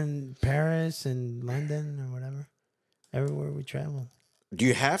country, in Paris and London or whatever, everywhere we travel. do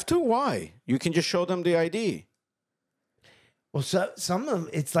you have to? Why? You can just show them the ID. Well, so some of them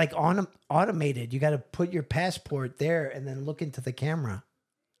it's like automated. You got to put your passport there and then look into the camera.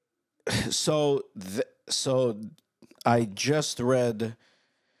 So I just read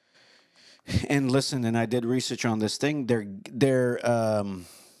and listened, and I did research on this thing.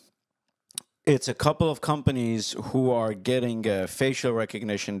 It's a couple of companies who are getting facial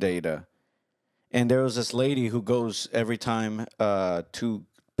recognition data, and there was this lady who goes every time to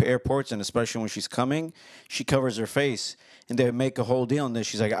airports, and especially when she's coming, she covers her face, and they make a whole deal on this.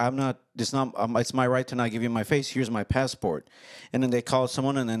 She's like, it's my right to not give you my face. Here's my passport. And then they call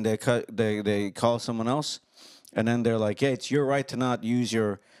someone, and then they call someone else, and then they're like, yeah, it's your right to not use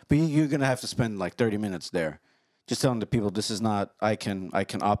your, but you're gonna have to spend like 30 minutes there, just telling the people this is not. I can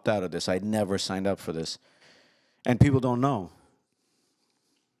opt out of this. I never signed up for this, and people don't know.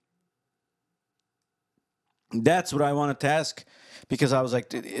 That's what I wanted to ask, because I was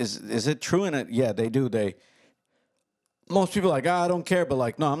like, is it true? And yeah, they do. Most people are like, I don't care, but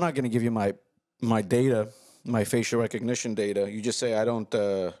like, no, I'm not going to give you my data, my facial recognition data. You just say I don't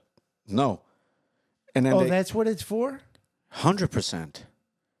know, and then That's what it's for? 100%.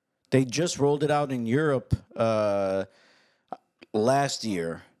 They just rolled it out in Europe last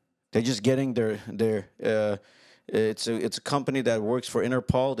year. They're just getting their it's a company that works for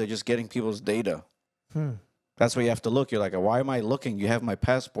Interpol. They're just getting people's data. That's where you have to look. You're like, why am I looking? You have my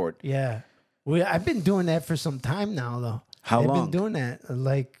passport. Yeah. I've been doing that for some time now, though. How long? I've been doing that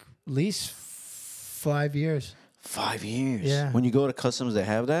like at least 5 years. 5 years. Yeah. When you go to customs, they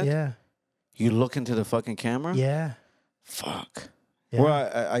have that. Yeah. You look into the fucking camera. Yeah. Fuck. Yeah.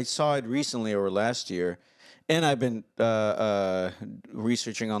 Well, I saw it recently or last year, and I've been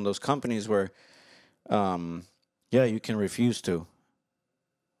researching on those companies where, you can refuse to.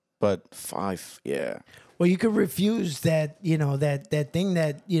 But 5, yeah. Well, you could refuse that, that thing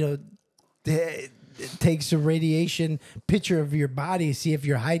that, it takes a radiation picture of your body, see if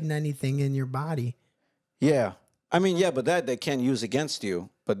you're hiding anything in your body. Yeah. I mean, yeah, but that they can't use against you.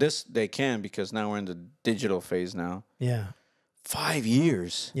 But this they can, because now we're in the digital phase now. Yeah. 5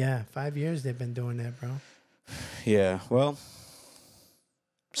 years. Yeah, 5 years they've been doing that, bro. Yeah, well.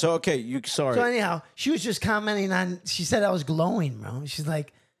 So, okay, sorry. So anyhow, she was just commenting on, she said I was glowing, bro. She's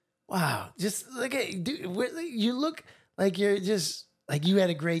like, wow, just look at, dude, you look like you're just, like you had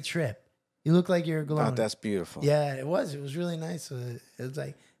a great trip. You look like you're glowing. Oh, that's beautiful. Yeah, it was. It was really nice. It was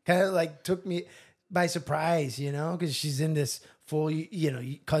like, kind of like took me by surprise, because she's in this full,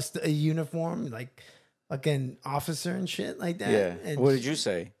 custom uniform, like fucking officer and shit like that. Yeah. And What did you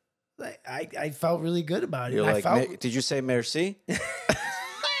say? Like, I felt really good about it. You're like, did you say merci?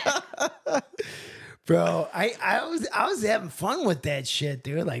 Bro, I was having fun with that shit,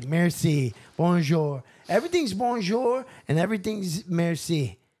 dude. Like, merci, bonjour. Everything's bonjour and everything's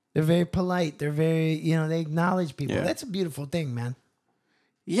merci. They're very polite. They're very, they acknowledge people. Yeah. That's a beautiful thing, man.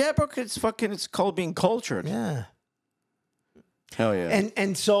 Yeah, bro, it's called being cultured. Yeah. Hell yeah.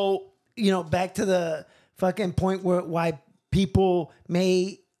 And so, back to the fucking point why people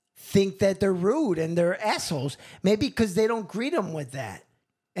may think that they're rude and they're assholes. Maybe because they don't greet them with that.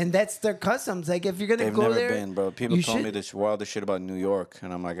 And that's their customs. Like, if you're going to go there. They've never been, bro. People told me this wildest shit about New York.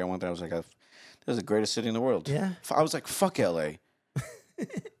 And I'm like, I went there. I was like, this is the greatest city in the world. Yeah. I was like, fuck LA.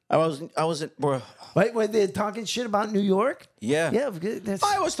 I wasn't, bro. Wait, were they talking shit about New York? Yeah. Yeah.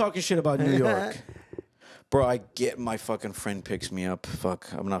 I was talking shit about New York. Bro, I get my fucking friend picks me up.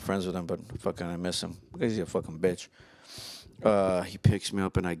 Fuck, I'm not friends with him, but fucking I miss him because he's a fucking bitch. He picks me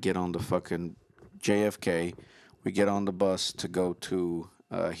up and I get on the fucking JFK. We get on the bus to go to.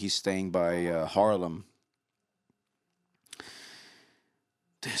 He's staying by Harlem.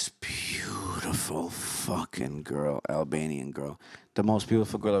 This beautiful fucking girl, Albanian girl, the most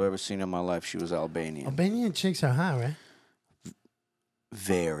beautiful girl I've ever seen in my life. She was Albanian. Albanian chicks are hot, right?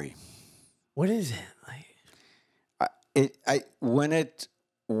 Very. What is it like?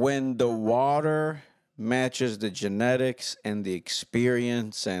 When the water matches the genetics and the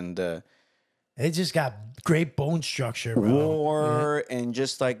experience and the They just got great bone structure, bro. war and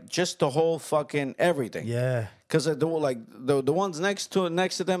just the whole fucking everything. Yeah. Because the ones next to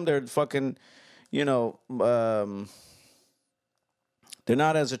them, they're fucking, they're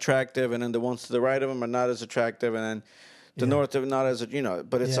not as attractive, and then the ones to the right of them are not as attractive, and then the north of not as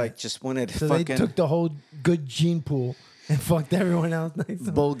But it's like just when it So fucking they took the whole good gene pool and fucked everyone else.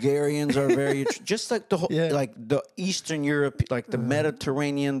 Bulgarians are very just like the whole like the Eastern Europe, like the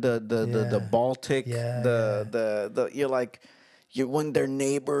Mediterranean, the Baltic, you're like. When they're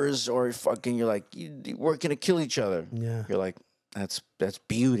neighbors or fucking, you're like, we're gonna kill each other. Yeah. You're like, that's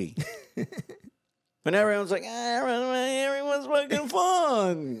beauty. When everyone's like, everyone's fucking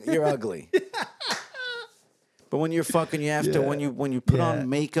fun. You're ugly. But when you're fucking, you have to when you put on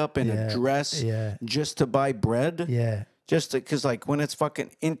makeup and a dress just to buy bread. Yeah. Just because like when it's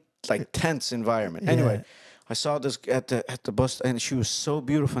fucking tense environment. Anyway, I saw this at the bus and she was so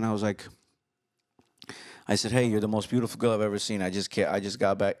beautiful and I was like. I said, "Hey, you're the most beautiful girl I've ever seen. I just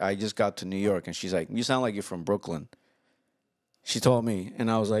got back. I just got to New York." And she's like, "You sound like you're from Brooklyn." She told me, and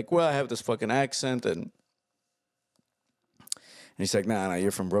I was like, "Well, I have this fucking accent." And he's like, "Nah,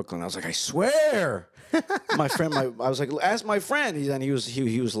 you're from Brooklyn." I was like, "I swear." My friend, I was like, "Ask my friend."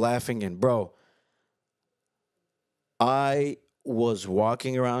 He was laughing, and bro, I was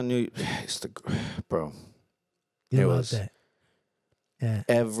walking around bro. You love that. Yeah.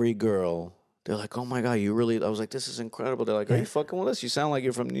 Every girl. They're like, "Oh my god, you really?" I was like, "This is incredible." They're like, "Are you fucking with us? You sound like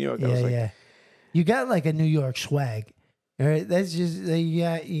you're from New York." I was like, You got like a New York swag. All right, that's just you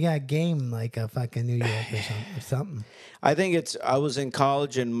got game like a fucking New York or something. I think I was in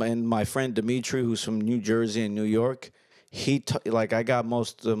college and my friend Dimitri, who's from New Jersey and New York, I got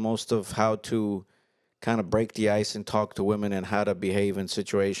most of how to kind of break the ice and talk to women and how to behave in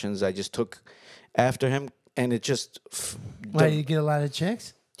situations. I just took after him, and it just. Why did you get a lot of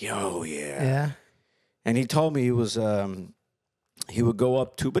chicks? Oh yeah. Yeah. And he told me he was he would go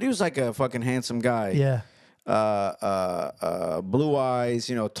up to, but he was like a fucking handsome guy. Yeah. Blue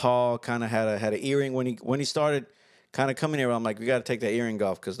eyes, tall, kind of had an earring when he started kind of coming here. I'm like, we got to take that earring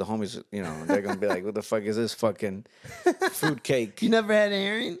off because the homies, they're gonna be like, what the fuck is this fucking fruitcake? You never had an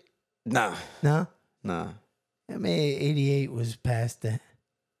earring? Nah. No. Nah. I mean, 88 was past that.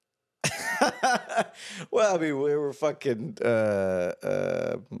 Well, I mean, we were fucking.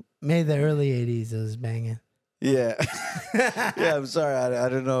 Maybe the early 80s, it was banging. Yeah, yeah. I'm sorry, I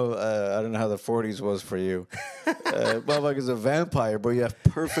don't know. I don't know how the 40s was for you. Motherfucker's a vampire, bro. You have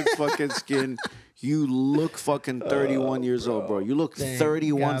perfect fucking skin. You look fucking 31 years old, bro. You look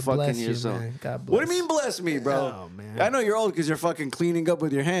 31 God fucking years old. Man. God bless. What do you mean, bless me, bro? Oh man, I know you're old because you're fucking cleaning up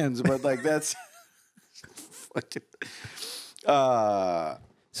with your hands, but like that's fucking.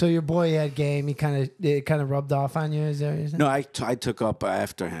 So your boy had game. He kind of rubbed off on you. Is that what you're saying? No, I took up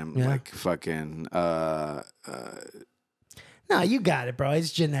after him, Yeah. like fucking. No, you got it, bro.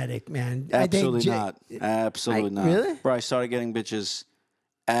 It's genetic, man. Absolutely not. Absolutely not. Really? Bro, I started getting bitches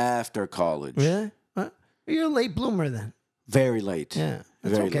after college. Really? What? You're a late bloomer then. Very late. Yeah,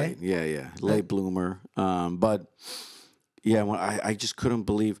 that's Very okay. late. Yeah. Late bloomer. But yeah, when I just couldn't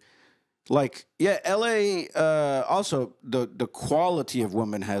believe. Like, yeah, LA. Also, the quality of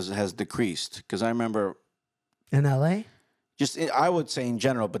women has decreased because I remember In LA? I would say in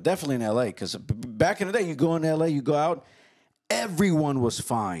general, but definitely in LA because back in the day, you go in LA, you go out. Everyone was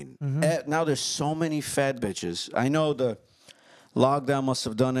fine. Now there's so many fat bitches. I know the lockdown must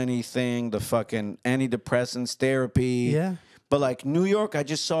have done anything. The fucking antidepressants, therapy. Yeah. But like New York, I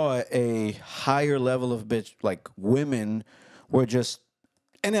just saw a higher level of bitch. Like women were just,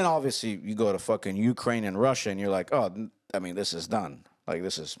 and then obviously you go to fucking Ukraine and Russia, and you're like, oh, I mean, this is done. Like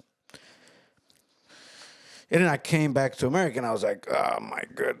this is. And then I came back to America, and I was like, oh my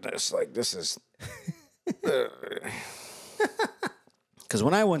goodness, like this is. Because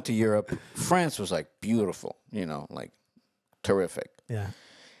when I went to Europe, France was like beautiful, like terrific. Yeah.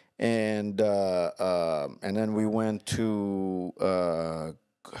 And then we went to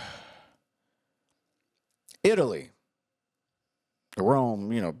Italy,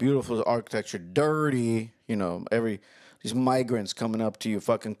 Rome. Beautiful architecture, dirty. these migrants coming up to you,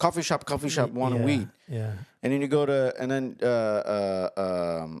 fucking coffee shop, wanting weed. Yeah. And then you go to, and then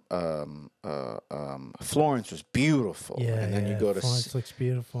Florence was beautiful. Yeah. And then you go to, Florence looks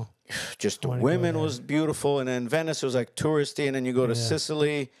beautiful. just the wanna go women there. was beautiful. And then Venice was like touristy. And then you go to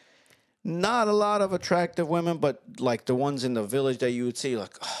Sicily. Not a lot of attractive women, but like the ones in the village that you would see,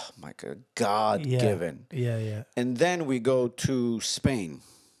 like, oh my God, God given. Yeah. And then we go to Spain.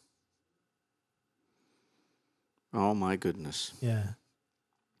 Oh my goodness. Yeah.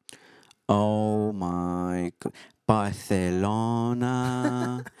 Oh my God. Barcelona,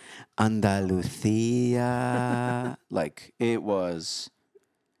 Andalusia. Like it was.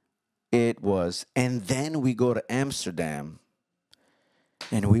 And then we go to Amsterdam.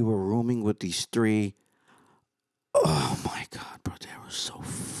 And we were rooming with these three. Oh my God, bro. They were so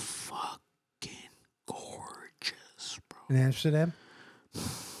fucking gorgeous, bro. In Amsterdam?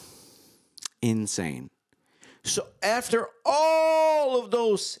 Insane. So after all of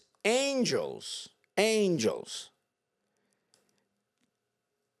those angels,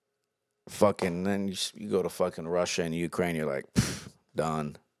 fucking, then you go to fucking Russia and Ukraine, you're like,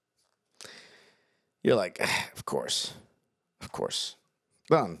 done. You're like, of course.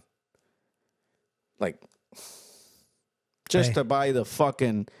 Done. Like, just to buy the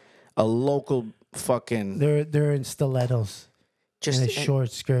fucking, a local fucking. They're in stilettos. Just and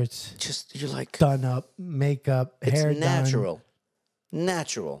short skirts. Just, you're like. Done up, makeup, hair it's natural.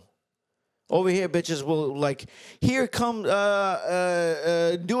 Natural. Over here, bitches will like, here, come,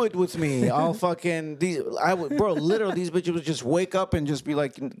 do it with me. I'll fucking, bro, literally, these bitches would just wake up and just be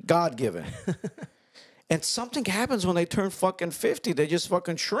like, God given. And something happens when they turn fucking 50. They just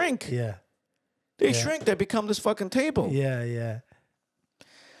fucking shrink. Yeah. They shrink. They become this fucking table. Yeah.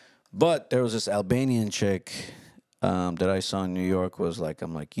 But there was this Albanian chick that I saw in New York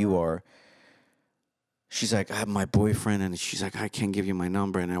I'm like, you are. She's like, I have my boyfriend. And she's like, I can't give you my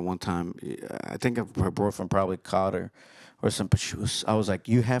number. And at one time, I think her boyfriend probably caught her or something. But I was like,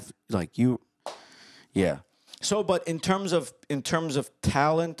 you have, like, you. Yeah. So, but in terms of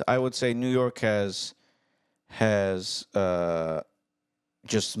talent, I would say New York has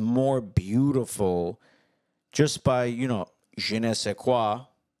just more beautiful, just by, je ne sais quoi,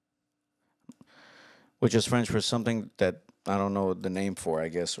 which is French for something that I don't know the name for, I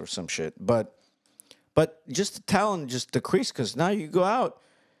guess, or some shit. But just the talent just decreased because now you go out,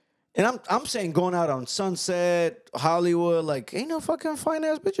 and I'm saying going out on Sunset, Hollywood, like ain't no fucking fine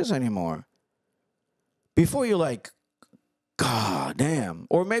ass bitches anymore. Before you're like, God damn,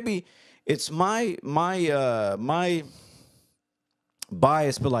 or maybe it's my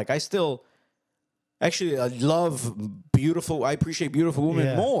bias, but like I still actually I appreciate beautiful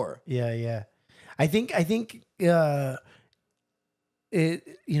women more. Yeah. I think it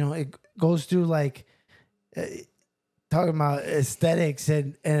it goes through like talking about aesthetics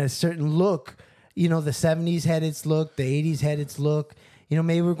and a certain look. The 70s had its look, the 80s had its look.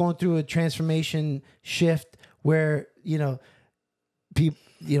 Maybe we're going through a transformation shift where people,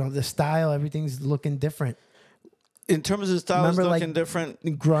 the style, everything's looking different. In terms of the style, it's looking different.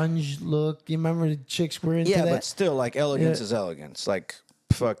 Grunge look. You remember the chicks were into that? Yeah, but still, like, elegance is elegance. Like,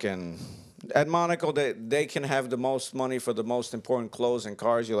 fucking... At Monaco, they can have the most money for the most important clothes and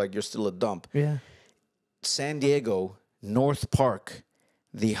cars. You're still a dump. Yeah. San Diego, North Park,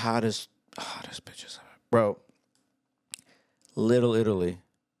 the hottest bitches ever. Bro, Little Italy,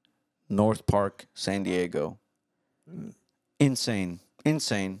 North Park, San Diego. Insane.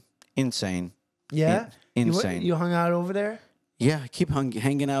 Yeah? Insane. You hung out over there? Yeah, I keep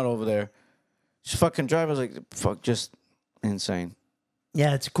hanging out over there. Just fucking drive. I was like, fuck, just insane.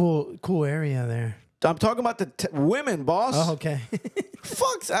 Yeah, it's a cool area there. I'm talking about the women, boss. Oh, okay.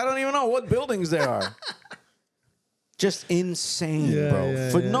 Fucks, I don't even know what buildings there are. Just insane, bro.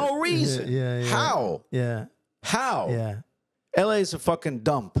 For no reason. Yeah. How? Yeah. How? Yeah. LA is a fucking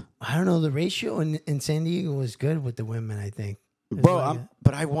dump. I don't know. The ratio in San Diego was good with the women, I think. Bro,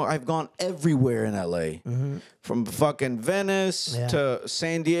 I've gone everywhere in LA. Mm-hmm. From fucking Venice to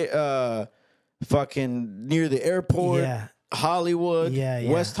San Diego, fucking near the airport. Yeah. Hollywood,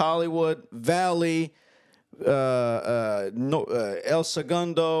 West Hollywood, Valley, El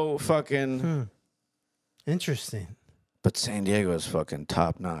Segundo, fucking. Interesting. But San Diego is fucking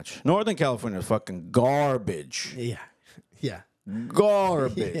top notch. Northern California is fucking garbage. Yeah.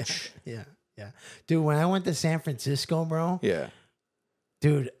 Garbage. Yeah. Dude, when I went to San Francisco, bro. Yeah.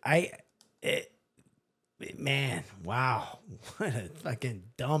 Dude, man, wow, what a fucking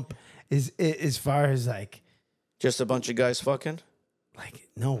dump. As far as like. Just a bunch of guys fucking? Like,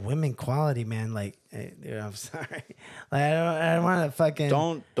 no, women quality, man. Like, dude, I'm sorry. Like, I don't want to fucking...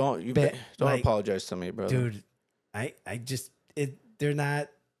 Don't apologize to me, brother. Dude, I just they're not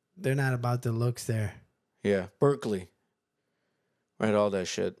about the looks there. Yeah, Berkeley. Right, all that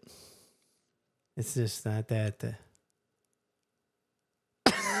shit. It's just not that.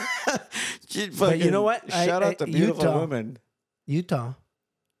 But you know what? Shout out to beautiful Utah. women. Utah.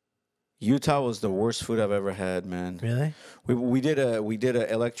 Utah was the worst food I've ever had, man. Really? We did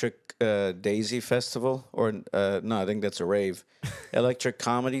a Electric Daisy festival, or no, I think that's a rave, electric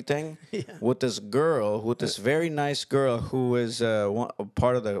comedy thing with this girl, with this very nice girl who is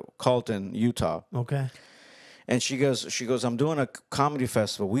part of the cult in Utah. Okay. And she goes, I'm doing a comedy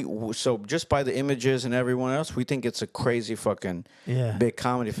festival. So just by the images and everyone else, we think it's a crazy fucking big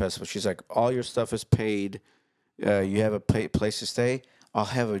comedy festival. She's like, all your stuff is paid. You have a place to stay. I'll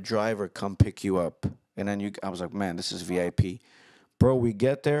have a driver come pick you up. And then I was like, man, this is VIP. Bro, we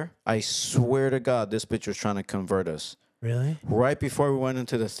get there. I swear to God, this bitch was trying to convert us. Really? Right before we went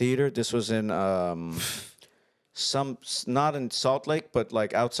into the theater, this was in not in Salt Lake, but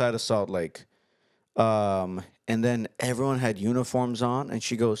like outside of Salt Lake. And then everyone had uniforms on, and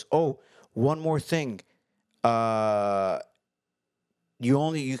she goes, "Oh, one more thing. You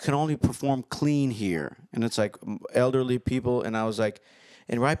can only perform clean here." And it's like elderly people, and I was like,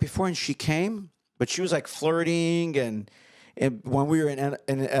 and right before, and she came, but she was like flirting, and when we were in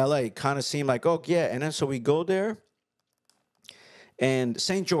LA, it kind of seemed like, oh yeah, and then so we go there, and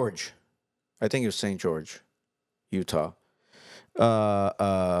St. George, I think it was St. George, Utah,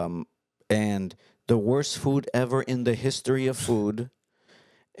 and the worst food ever in the history of food,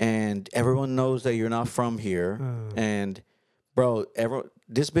 and everyone knows that you're not from here. And bro,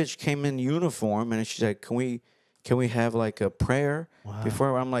 this bitch came in uniform, and she's like, "Can we have like a prayer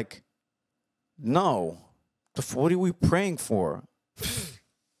before?" I'm like, "No, what are we praying for?"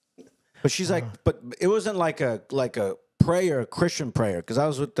 But she's like, "But it wasn't like a prayer, a Christian prayer, because I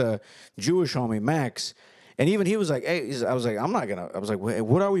was with the Jewish homie Max." And even he was like, "Hey," I was like, "I'm not gonna." I was like,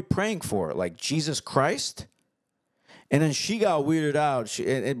 "What are we praying for? Like Jesus Christ?" And then she got weirded out. She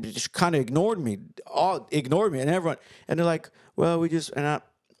kind of ignored me, and everyone. And they're like, "Well, we just," and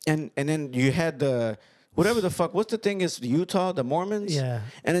then you had the whatever the fuck. What's the thing is Utah, the Mormons? Yeah.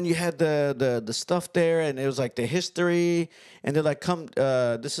 And then you had the stuff there, and it was like the history. And they're like, "Come,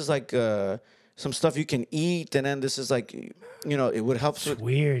 this is like some stuff you can eat, and then this is like, it would help." It's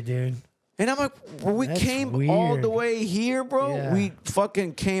weird, dude. And I'm like, we came all the way here, bro. Yeah. We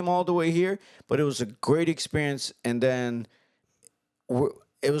fucking came all the way here. But it was a great experience. And then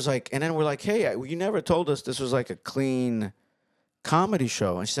it was like, and then we're like, hey, you never told us this was like a clean comedy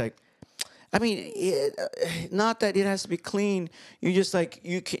show. And she's like, I mean, not that it has to be clean. You just like,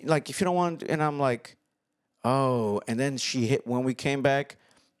 you can, like, if you don't want, and I'm like, oh. And then when we came back,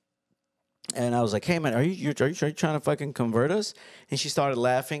 and I was like, hey, man, are you trying to fucking convert us? And she started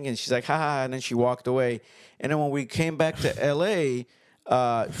laughing, and she's like, ha ha, and then she walked away. And then when we came back to L.A.,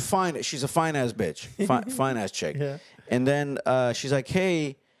 she's a fine-ass bitch, fine-ass chick. Yeah. And then she's like,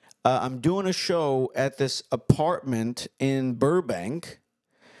 hey, I'm doing a show at this apartment in Burbank.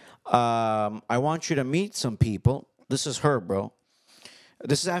 I want you to meet some people. This is her, bro.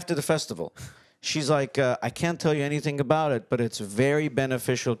 This is after the festival. She's like, I can't tell you anything about it, but it's very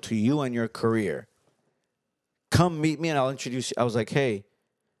beneficial to you and your career. Come meet me and I'll introduce you. I was like, hey,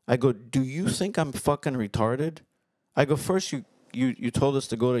 I go, do you think I'm fucking retarded? I go, first you told us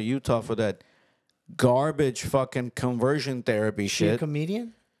to go to Utah for that garbage fucking conversion therapy shit. She a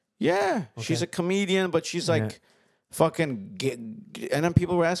comedian? Yeah, okay. She's a comedian, but she's like fucking. And then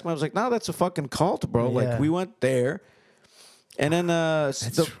people were asking me, I was like, no, that's a fucking cult, bro. Like we went there. And then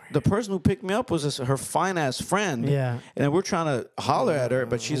the person who picked me up was her fine ass friend. Yeah. And we're trying to holler at her,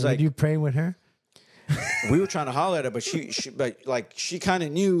 but she's like, "Did you pray with her?" We were trying to holler at her, but she kind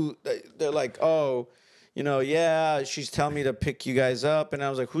of knew. They're like, oh, yeah. She's telling me to pick you guys up, and I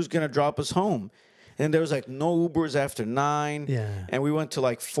was like, who's gonna drop us home? And there was like no Ubers after 9. Yeah. And we went to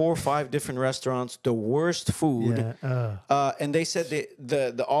like 4 or 5 different restaurants. The worst food. Yeah. And they said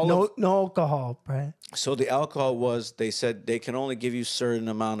no alcohol, Brad. So the alcohol was, they said they can only give you certain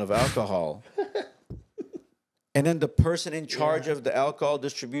amount of alcohol. And then the person in charge of the alcohol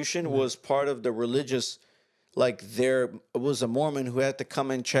distribution was part of the religious, like there was a Mormon who had to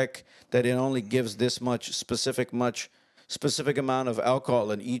come and check that it only gives this much specific amount of alcohol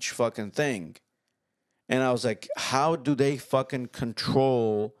in each fucking thing. And I was like, how do they fucking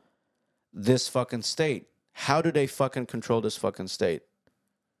control this fucking state? How do they fucking control this fucking state?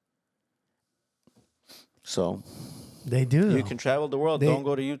 So they do. You can travel the world. Don't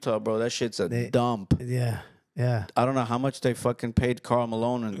go to Utah, bro. That shit's a dump. Yeah. Yeah. I don't know how much they fucking paid Karl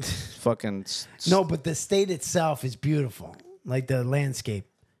Malone and fucking. No, but the state itself is beautiful. Like the landscape.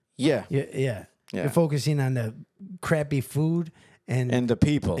 Yeah. Yeah. Yeah. You're focusing on the crappy food and the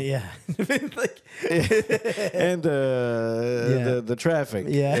people. yeah, like, And the traffic.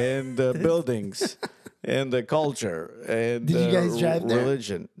 Yeah. And the buildings. And the culture. And Did you guys drive there?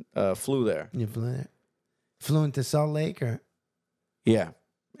 Religion. Flew there. You flew into Salt Lake or? Yeah.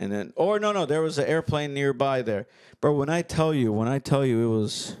 And then, no, there was an airplane nearby there. Bro, when I tell you it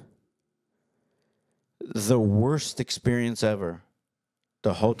was the worst experience ever.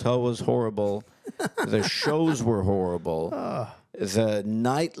 The hotel was horrible. The shows were horrible.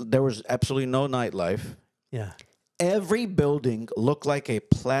 There was absolutely no nightlife. Yeah. Every building looked like a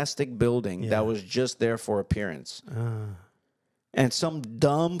plastic building that was just there for appearance. And some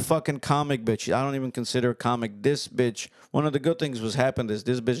dumb fucking comic bitch, I don't even consider a comic, this bitch, one of the good things was happened is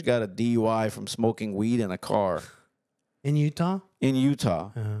this bitch got a DUI from smoking weed in a car. In Utah? In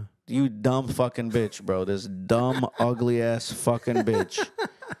Utah. You dumb fucking bitch, bro. This dumb, ugly ass fucking bitch.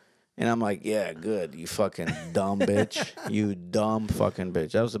 And I'm like, yeah, good. You fucking dumb bitch. You dumb fucking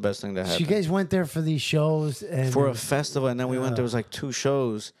bitch. That was the best thing that happened. So you guys went there for these shows and for a festival, and then we went. There was like 2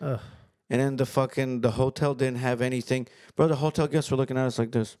 shows, and then the hotel didn't have anything. Bro, the hotel guests were looking at us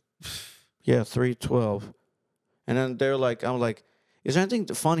like this. Yeah, 312, and then they're like, I'm like, is there anything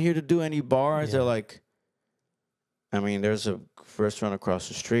fun here to do? Any bars? Yeah. They're like, I mean, there's a restaurant across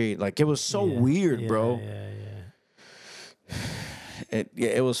the street. Like, it was so weird, bro. Yeah.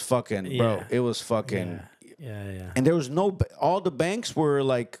 It was fucking, bro. It was fucking. Yeah. And there was no. All the banks were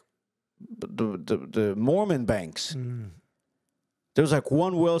like, the Mormon banks. There was like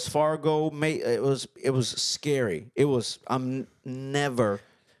one Wells Fargo. It was scary. It was. I'm never.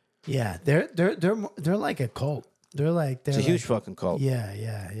 Yeah, they're like a cult. It's a huge fucking cult. Yeah.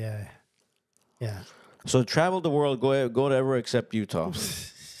 So travel the world. Go to everywhere except Utah.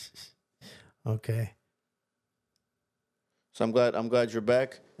 Okay. So I'm glad you're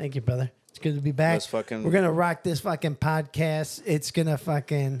back. Thank you, brother. It's good to be back. We're gonna rock this fucking podcast. It's gonna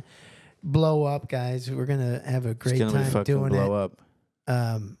fucking blow up, guys. We're gonna have a great time doing blow it. Up.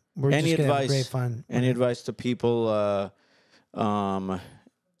 We're just gonna have great fun. Any advice to people? How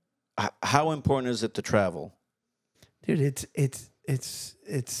important is it to travel? Dude,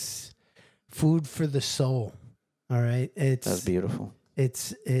 it's food for the soul. All right, that's beautiful.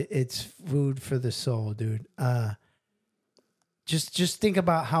 It's food for the soul, dude. Just think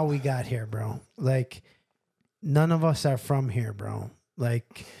about how we got here, bro. Like, none of us are from here, bro.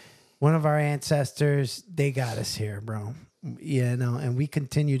 Like, one of our ancestors, they got us here, bro. You know, and we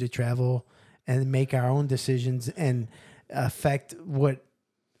continue to travel and make our own decisions and affect what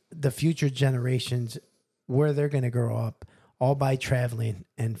the future generations, where they're going to grow up, all by traveling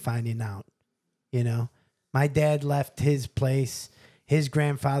and finding out. You know, my dad left his place. His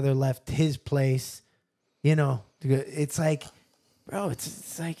grandfather left his place. You know, it's like, bro,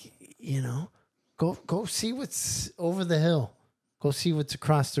 it's like, you know, go see what's over the hill. Go see what's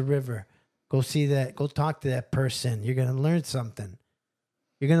across the river. Go see that. Go talk to that person. You're going to learn something.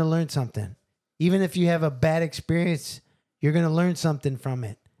 You're going to learn something. Even if you have a bad experience, you're going to learn something from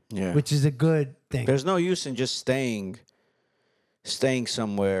it. Yeah. Which is a good thing. There's no use in just staying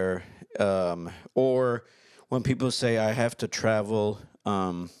somewhere. Or when people say I have to travel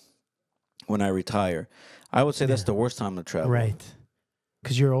when I retire, I would say that's the worst time to travel. Right.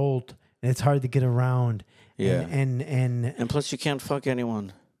 Because you're old and it's hard to get around. Yeah. And plus you can't fuck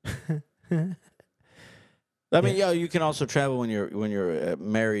anyone. I mean, you can also travel when you're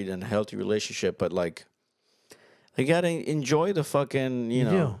married in a healthy relationship, but like, you gotta enjoy the fucking, you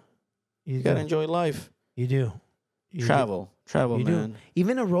know. You gotta enjoy life. You do. Travel, you man. Do.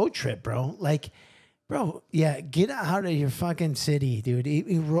 Even a road trip, bro. Like, bro, yeah, get out of your fucking city, dude.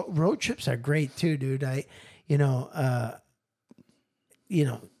 Road trips are great too, dude.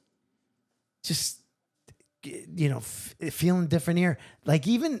 Just, feeling different here. Like,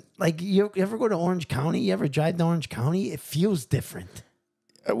 even, like, you ever go to Orange County? You ever drive to Orange County? It feels different.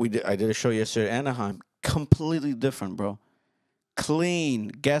 I did a show yesterday at Anaheim. Completely different, bro. Clean.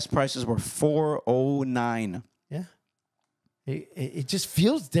 Gas prices were $4.09. Yeah. It just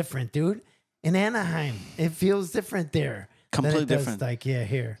feels different, dude. In Anaheim, it feels different there. Completely different. Like, yeah,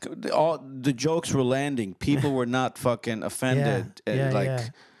 here. All the jokes were landing. People were not fucking offended.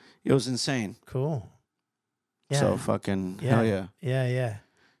 It was insane. Cool. Yeah. So fucking hell yeah. Yeah.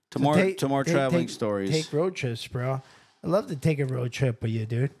 To more traveling stories. Take road trips, bro. I love to take a road trip with you,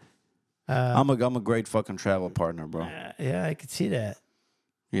 dude. I'm a great fucking travel partner, bro. Yeah, I could see that.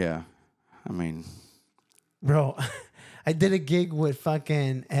 Yeah, I mean, bro, I did a gig with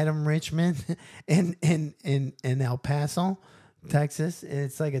fucking Adam Richmond in El Paso, Texas.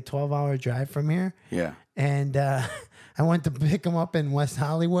 It's like a 12-hour drive from here. Yeah, and I went to pick him up in West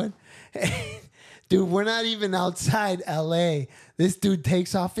Hollywood. Dude, we're not even outside LA. This dude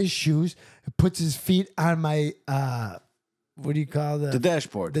takes off his shoes, puts his feet on my what do you call The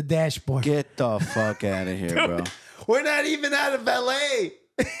dashboard. The dashboard. Get the fuck out of here, Dude, bro. We're not even out of LA.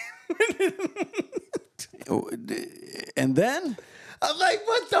 And then I'm like,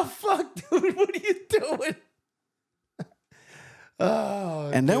 what the fuck, dude? What are you doing?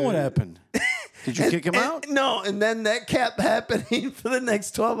 Oh, and then what happened? Did you kick him out? No, and then that kept happening for the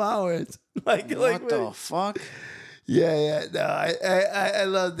next 12 hours. What the fuck? Yeah. No, I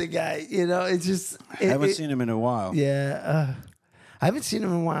love the guy. You know, it's just I haven't seen him in a while. Yeah, I haven't seen him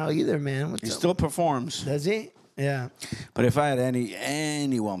in a while either, man. He still performs. Does he? Yeah. But if I had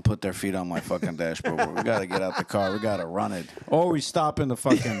anyone put their feet on my fucking dashboard, we gotta get out the car. We gotta run it, or we stop in the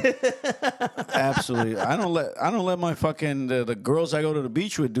fucking. Absolutely, I don't let my fucking the girls I go to the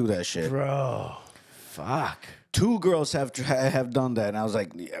beach with do that shit, bro. Fuck. 2 girls have done that, and I was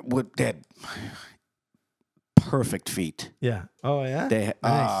like, "What? They had perfect feet." Yeah. Oh yeah. They.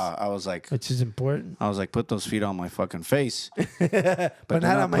 Nice. I was like, which is important. I was like, put those feet on my fucking face, but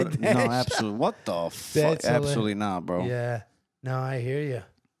not on my dash. No, absolutely. What the fuck? Absolutely not, bro. Yeah. No, I hear you.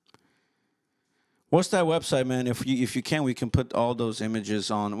 What's that website, man? If you can, we can put all those images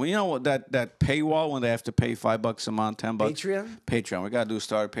on. Well, you know what that paywall when they have to pay $5 a month, $10. Patreon. We gotta do a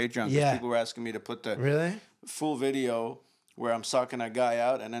start Patreon. Yeah. People were asking me to put the really full video where I'm sucking that guy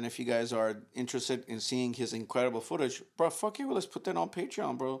out, and then if you guys are interested in seeing his incredible footage, bro, fuck you. Let's put that on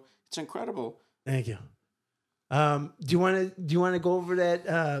Patreon, bro. It's incredible. Thank you. Do you want to go over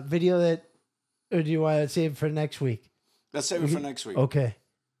that video or do you want to save it for next week? Let's save it for next week. Okay.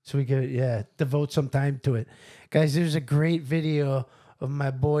 So we could, devote some time to it. Guys, there's a great video of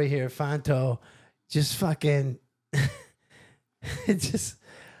my boy here, Fanto, just fucking, just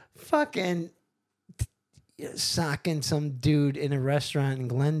fucking socking some dude in a restaurant in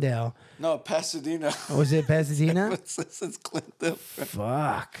Glendale. No, Pasadena. Oh, was it Pasadena? It's Glendale.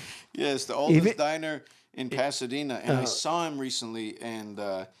 Fuck. Yeah, it's the oldest diner in Pasadena, and I saw him recently, and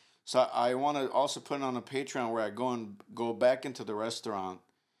so I want to also put it on a Patreon where I go back into the restaurant,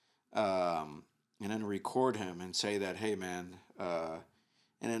 and then record him and say that, hey man, and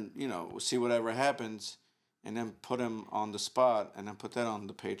then we'll see whatever happens, and then put him on the spot, and then put that on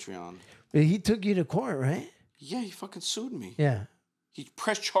the Patreon. But he took you to court, right? Yeah, he fucking sued me. Yeah. He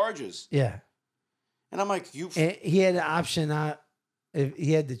pressed charges. Yeah. And I'm like, And he had an option not. If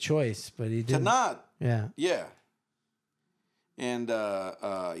he had the choice, but he didn't. To not. Yeah. Yeah. And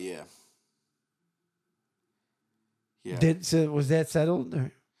yeah. Yeah. So was that settled?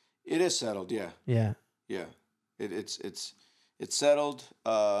 Or? It is settled. Yeah. Yeah. Yeah. It's settled.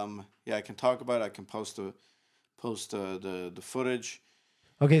 Yeah, I can talk about it. I can post the footage.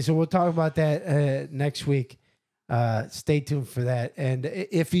 Okay, so we'll talk about that next week. Stay tuned for that. And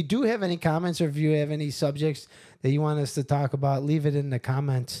if you do have any comments or if you have any subjects that you want us to talk about, leave it in the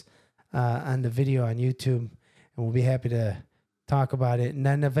comments on the video on YouTube, and we'll be happy to talk about it. And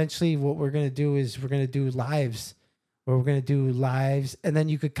then eventually what we're going to do is we're going to do lives, and then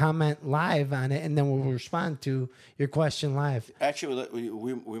you could comment live on it, and then we'll respond to your question live. Actually,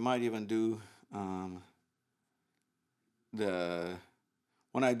 we might even do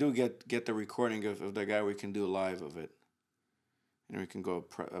when I do get the recording of the guy, we can do live of it, and we can go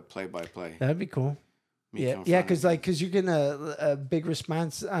play by play. That'd be cool. Yeah, because you get a big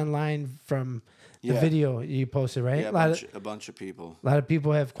response online from the video you posted, right? Yeah, a bunch of people. A lot of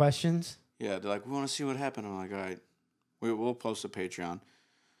people have questions. Yeah, they're like, we want to see what happened. I'm like, all right, we'll post a Patreon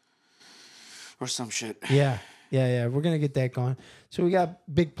or some shit. Yeah. We're gonna get that going. So we got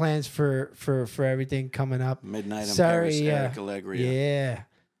big plans for everything coming up. Midnight in Paris, Eric Allegria. Yeah.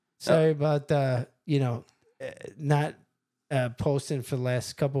 Sorry about not posting for the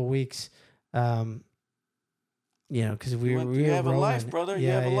last couple of weeks. Because we have a life, brother. You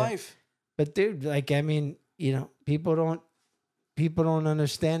have a life. But dude, people don't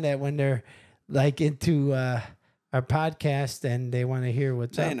understand that when they're like into our podcast and they want to hear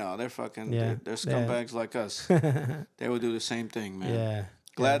what's up. They know they're fucking they're scumbags like us. They would do the same thing, man. Yeah.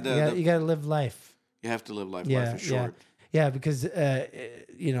 Glad that you gotta live life. You have to live life. Life is short. Yeah, because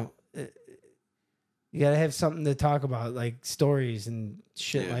you gotta have something to talk about, like stories and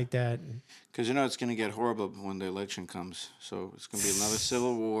shit like that. Because it's gonna get horrible when the election comes. So it's gonna be another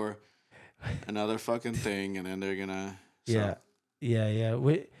civil war, another fucking thing, and then they're gonna. So. Yeah.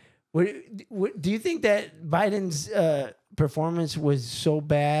 What do you think that Biden's performance was so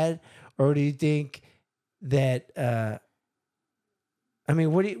bad, or do you think that?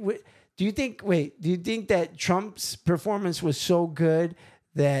 What do you think? Wait, do you think that Trump's performance was so good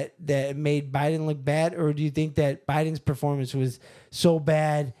that it made Biden look bad, or do you think that Biden's performance was so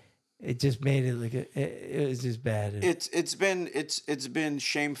bad It just made it like it was just bad. It's been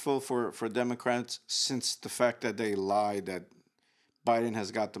shameful for Democrats since the fact that they lied that Biden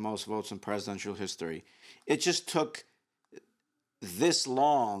has got the most votes in presidential history. It just took this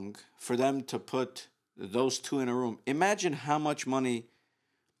long for them to put those two in a room. Imagine how much money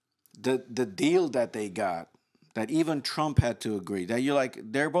the deal that they got, that even Trump had to agree, that you're like,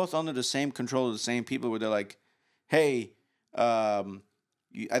 they're both under the same control of the same people, where they're like, hey,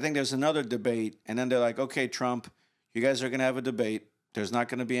 I think there's another debate, and then they're like, okay, Trump, you guys are going to have a debate. There's not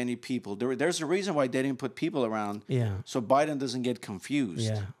going to be any people. There's a reason why they didn't put people around, so Biden doesn't get confused.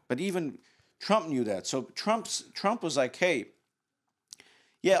 Yeah. But even Trump knew that. So Trump was like, hey,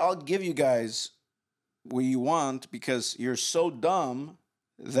 yeah, I'll give you guys what you want because you're so dumb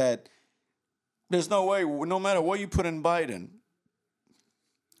that there's no way, no matter what you put in Biden.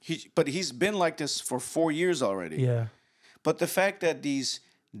 But he's been like this for 4 years already. Yeah. But the fact that these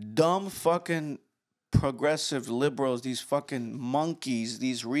dumb fucking progressive liberals, these fucking monkeys,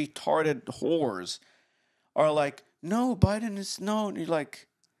 these retarded whores are like, no, Biden is no. And you're like,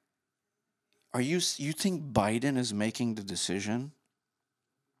 you think Biden is making the decision?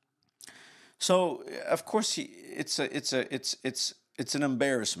 So of course it's an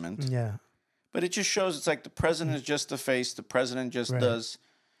embarrassment. Yeah. But it just shows it's like the president is just the face. The president just does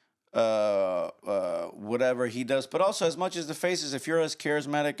whatever he does. But also, as much as the face is, if you're as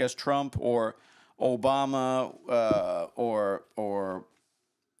charismatic as Trump or Obama or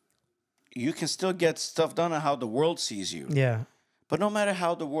you can still get stuff done on how the world sees you. Yeah. But no matter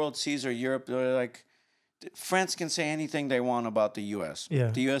how the world sees or Europe, they're like, France can say anything they want about the U.S.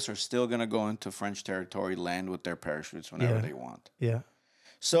 Yeah. The U.S. are still going to go into French territory, land with their parachutes whenever they want. Yeah.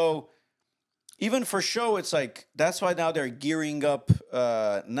 So even for show, it's like, that's why now they're gearing up.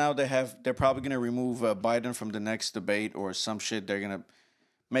 Now they're probably going to remove Biden from the next debate or some shit. They're going to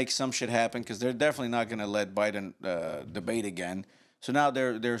make some shit happen because they're definitely not going to let Biden debate again. So now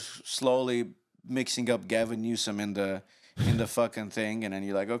they're slowly mixing up Gavin Newsom in the fucking thing, and then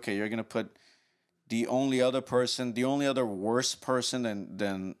you're like, okay, you're going to put the only other worse person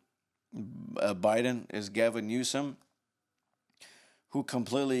than Biden is Gavin Newsom, who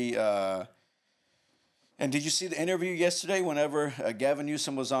completely. And did you see the interview yesterday? Whenever Gavin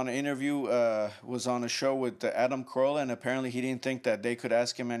Newsom was on an interview, was on a show with Adam Carolla, and apparently he didn't think that they could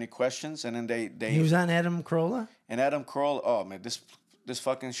ask him any questions, and then they He was on Adam Carolla? And Adam Carolla, oh man, this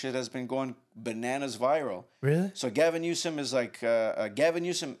fucking shit has been going bananas viral. Really? So Gavin Newsom is like, Gavin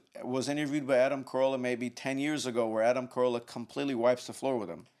Newsom was interviewed by Adam Carolla maybe 10 years ago, where Adam Carolla completely wipes the floor with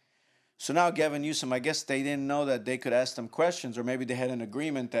him. So now Gavin Newsom, I guess they didn't know that they could ask them questions, or maybe they had an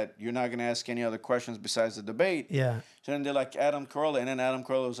agreement that you're not going to ask any other questions besides the debate. Yeah. So then they're like, Adam Carolla, and then Adam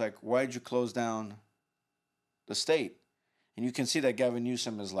Carolla was like, why'd you close down the state? And you can see that Gavin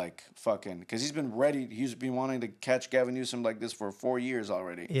Newsom is like fucking, because he's been ready, he's been wanting to catch Gavin Newsom like this for 4 years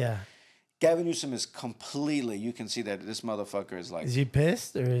already. Yeah. Gavin Newsom is completely, you can see that this motherfucker is like. Is he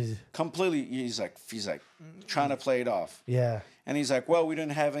pissed or is completely, he's like trying to play it off. Yeah. And he's like, well, we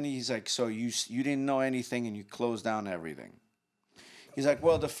didn't have any. He's like, so you didn't know anything and you closed down everything. He's like,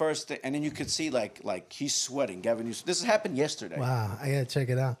 well, the first thing, and then you could see like he's sweating. Gavin Newsom. This happened yesterday. Wow, I gotta check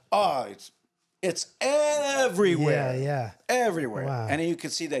it out. Oh, it's everywhere. Yeah. Everywhere. Wow. And then you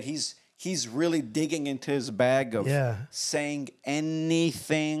can see that he's really digging into his bag of saying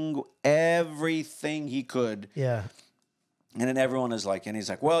anything, everything he could. Yeah. And then everyone is like, and he's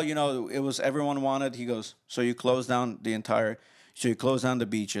like, well, it was everyone wanted. He goes, so you closed down the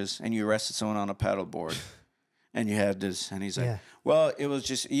beaches and you arrested someone on a paddleboard and you had this. And he's like, well, it was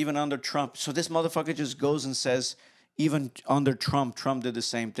just even under Trump. So this motherfucker just goes and says, even under Trump did the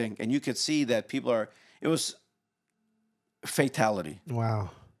same thing. And you could see that it was fatality. Wow.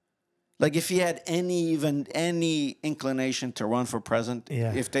 Like if he had any inclination to run for president,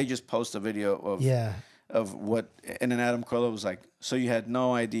 if they just post a video of what, and then Adam Carolla was like, so you had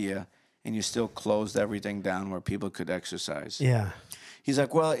no idea and you still closed everything down where people could exercise. Yeah. He's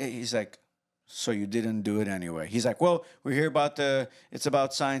like, well, so you didn't do it anyway. He's like, well, we're here it's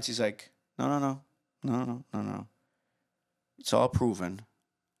about science. He's like, no. It's all proven.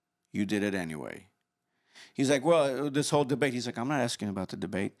 You did it anyway. He's like, well, this whole debate. He's like, I'm not asking about the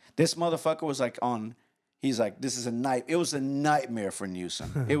debate. This motherfucker was like he's like, this is a night. It was a nightmare for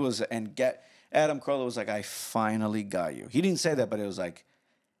Newsom. It was, Adam Carolla was like, I finally got you. He didn't say that, but it was like,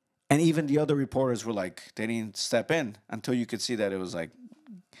 and even the other reporters were like, they didn't step in until you could see that it was like,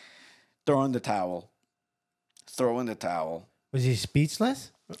 throw in the towel. Was he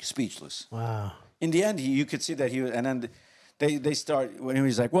speechless? Speechless. Wow. In the end, you could see that he was, and then they start when he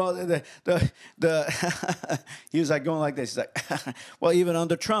was like, well, the he was like going like this. He's like, well, even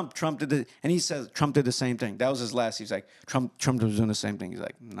under Trump did it, and he says Trump did the same thing. That was his last. He's like, Trump was doing the same thing. He's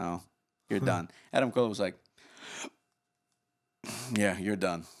like, no, you're done. Adam Cole was like, yeah, you're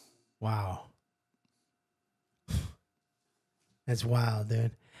done. Wow. That's wild,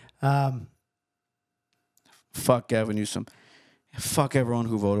 dude. Fuck Gavin Newsom. Fuck everyone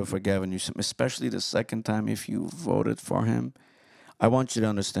who voted for Gavin Newsom, especially the second time if you voted for him. I want you to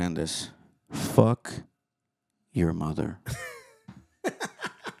understand this. Fuck your mother.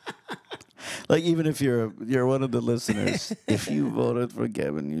 Like, even if you're one of the listeners, if you voted for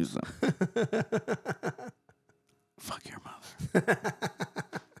Gavin Newsom, fuck your mother.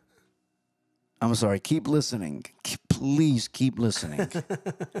 I'm sorry. Keep listening. Please keep listening.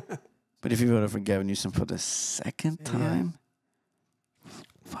 But if you voted for Gavin Newsom for the second time,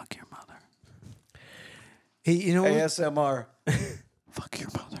 fuck your mother. Hey, you know, ASMR. Fuck your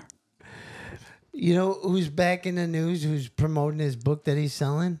mother. You know who's back in the news? Who's promoting his book that he's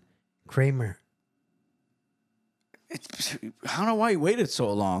selling? Kramer. I don't know why he waited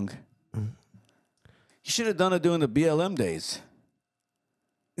so long. He should have done it during the BLM days.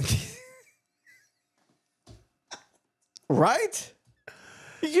 Right?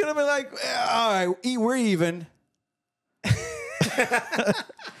 You could have been like, all right, we're even.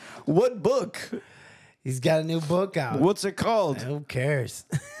 What book? He's got a new book out. What's it called? Who cares?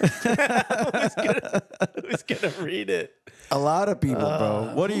 Who's gonna read it? A lot of people,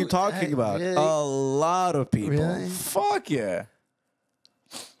 bro. What are you talking about? Really? A lot of people. Really? Fuck yeah.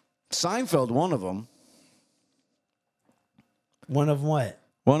 Seinfeld, one of them. One of what?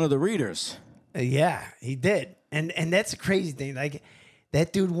 One of the readers. Yeah, he did. And that's a crazy thing. Like,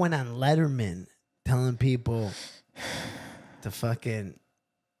 that dude went on Letterman telling people to fucking,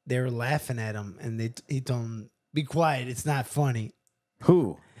 they were laughing at him, and he told them, be quiet, it's not funny.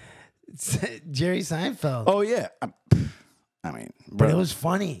 Who? It's Jerry Seinfeld. Oh, yeah. I mean, but bro. it was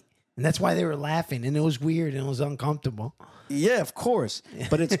funny. And that's why they were laughing, and it was weird, and it was uncomfortable. Yeah, of course.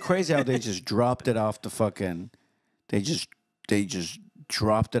 But it's crazy how they just dropped it off the fucking, they just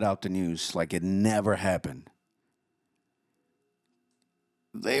dropped it out the news like it never happened.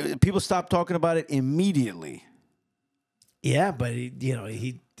 People stopped talking about it immediately. Yeah, but it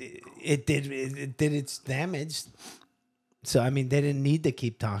did its damage. So I mean, they didn't need to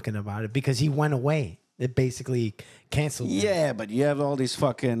keep talking about it because he went away. It basically canceled him. Yeah, but you have all these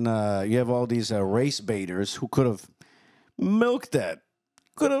fucking race baiters who could have milked that.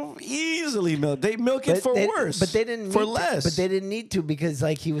 Could have easily milked. They milk it for worse, but they didn't for need less. But they didn't need to because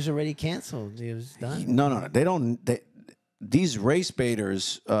like he was already canceled. He was done. No. They don't. These race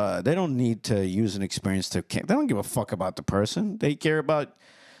baiters, they don't need to use an experience to. They don't give a fuck about the person. They care about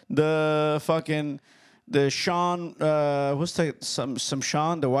the Sean. What's some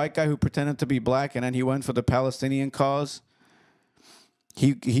Sean, the white guy who pretended to be black and then he went for the Palestinian cause.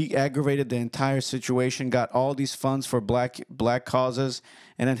 He aggravated the entire situation, got all these funds for black causes,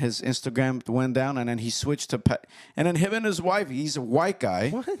 and then his Instagram went down, and then he switched to and then him and his wife. He's a white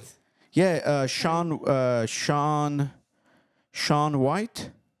guy. What? Yeah, Sean White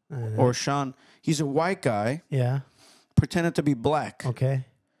or Sean. He's a white guy. Yeah. Pretended to be black. Okay.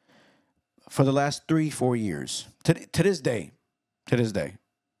 For the last 3-4 years, to this day.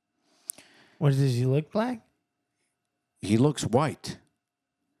 What does he look black? He looks white.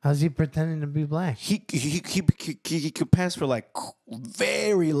 How's he pretending to be black? He could pass for like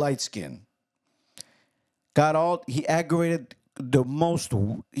very light skin. He aggravated the most.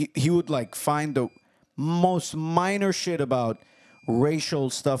 He would like find the most minor shit about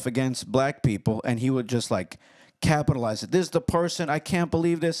racial stuff against black people, and he would just like capitalize it. This is the person. I can't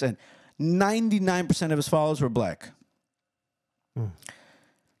believe this. And 99% of his followers were black.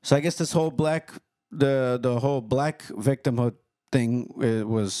 So I guess this whole the whole black victimhood thing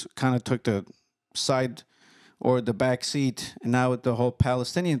was kind of took the side or the back seat, and now the whole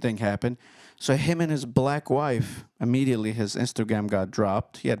Palestinian thing happened. So him and his black wife, immediately his Instagram got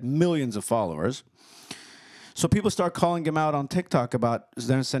dropped. He had millions of followers. So people start calling him out on TikTok about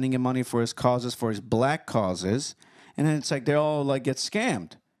them sending him money for his causes, for his black causes, and then it's like they all like get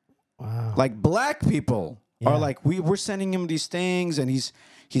scammed. Wow. Like black people are like we're sending him these things, and he's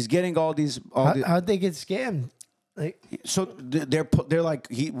getting all these. How'd they get scammed? Like, so they're like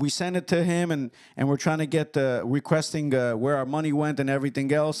we send it to him, and we're trying to get requesting where our money went and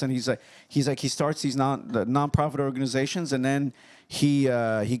everything else, and he starts these non-profit organizations, and then he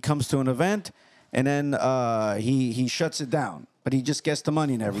comes to an event, and then he shuts it down, but he just gets the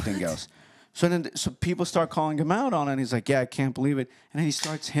money and everything else. So people start calling him out on it, and he's like, yeah, I can't believe it, and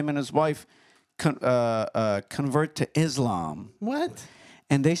then him and his wife convert to Islam. What?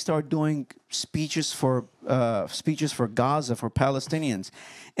 And they start doing speeches for Gaza, for Palestinians.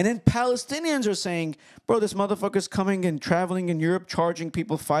 And then Palestinians are saying, bro, this motherfucker's coming and traveling in Europe, charging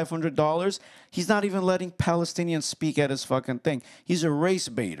people $500. He's not even letting Palestinians speak at his fucking thing. He's a race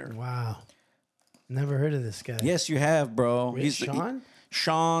baiter. Wow. Never heard of this guy. Yes, you have, bro. He's Sean?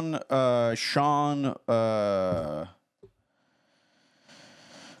 Sean,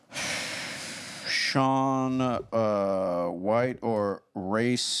 White or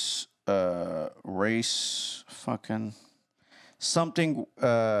race fucking something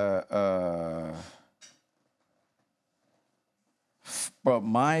bro,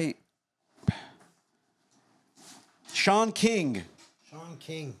 my Sean King.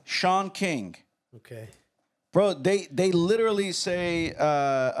 Sean King. Okay. Bro, they literally say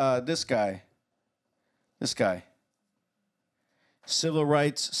this guy. Civil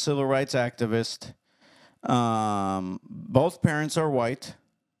rights activist. Both parents are white.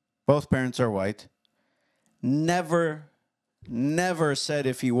 Never said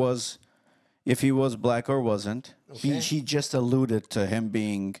if he was black or wasn't. Okay. He just alluded to him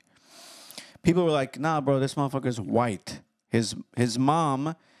being. People were like, nah, bro, this motherfucker's white. His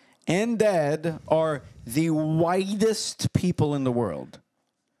mom and dad are the whitest people in the world.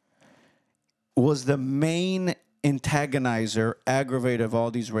 Was the main antagonizer, aggravator of all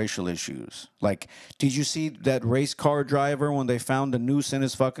these racial issues. Like, did you see that race car driver when they found the noose in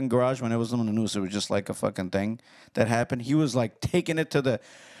his fucking garage? When it wasn't a noose, it was just like a fucking thing that happened. He was like taking it to the.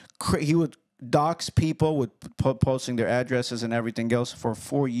 He would dox people with posting their addresses and everything else for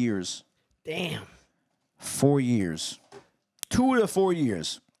 4 years. Damn. 4 years. 2 to 4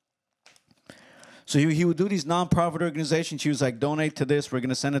 years. So he would do these nonprofit organizations. He was like, donate to this. We're going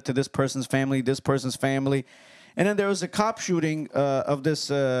to send it to this person's family. And then there was a cop shooting of this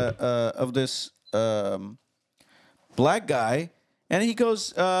black guy. And he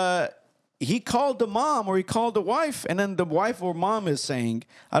goes, he called the mom or he called the wife. And then the wife or mom is saying,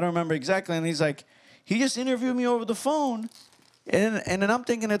 I don't remember exactly. And he's like, he just interviewed me over the phone. And then I'm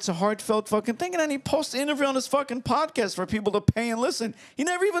thinking it's a heartfelt fucking thing. And then he posts the interview on his fucking podcast for people to pay and listen. He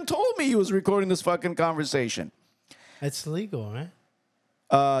never even told me he was recording this fucking conversation. It's legal, right?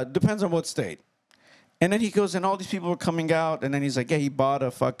 Depends on what state. And then he goes, and all these people were coming out. And then he's like, yeah, he bought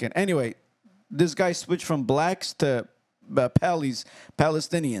a fucking... Anyway, this guy switched from blacks to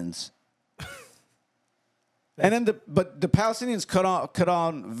Palestinians. And then the Palestinians cut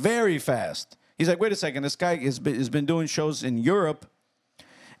on very fast. He's like, wait a second, this guy has been doing shows in Europe,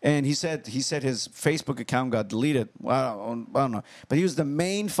 and he said his Facebook account got deleted. Well, I don't know, but he was the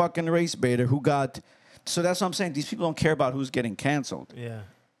main fucking race baiter who got. So that's what I'm saying. These people don't care about who's getting canceled. Yeah.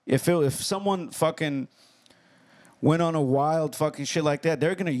 If someone fucking went on a wild fucking shit like that,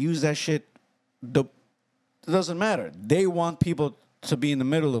 they're gonna use that shit. It doesn't matter. They want people to be in the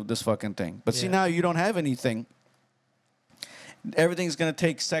middle of this fucking thing. But see, now you don't have anything. Everything's gonna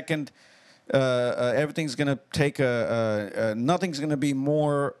take second. Everything's gonna take nothing's gonna be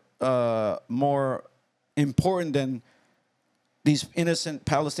more important than these innocent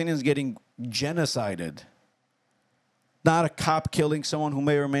Palestinians getting genocided. Not a cop killing someone who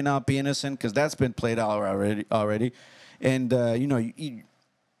may or may not be innocent, because that's been played out already. And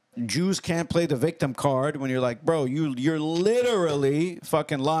Jews can't play the victim card when you're like, bro, you're literally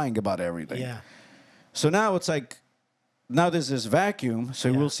fucking lying about everything. Yeah. So now it's like. Now there's this vacuum,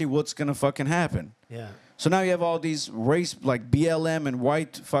 so we'll see what's going to fucking happen. Yeah. So now you have all these race, like BLM and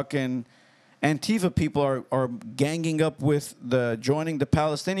white fucking Antifa people are ganging up with joining the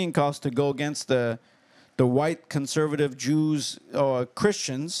Palestinian cause to go against the white conservative Jews or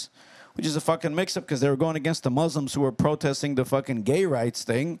Christians, which is a fucking mix-up because they were going against the Muslims who were protesting the fucking gay rights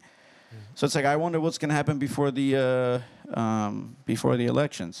thing. So it's like, I wonder what's going to happen before the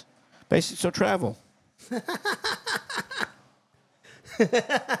elections. Basically, so travel.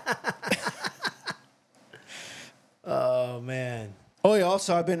 Oh man. Oh yeah.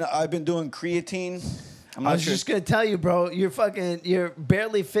 Also, I've been doing creatine. I was just gonna tell you, bro. You're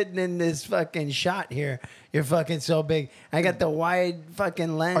barely fitting in this fucking shot here. You're fucking so big. I got the wide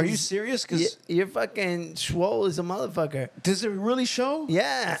fucking lens. Are you serious? Because you're fucking swole as a motherfucker. Does it really show?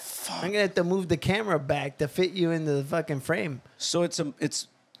 Yeah. Fuck. I'm gonna have to move the camera back to fit you into the fucking frame. So it's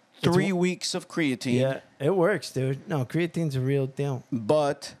 3 weeks of creatine. Yeah, it works, dude. No, creatine's a real deal.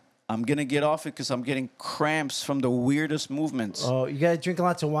 But I'm going to get off it because I'm getting cramps from the weirdest movements. Oh, you got to drink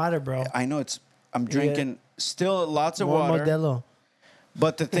lots of water, bro. I know. I'm drinking still lots of More water. Modelo.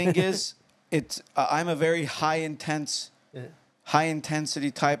 But the thing is, I'm a very high intensity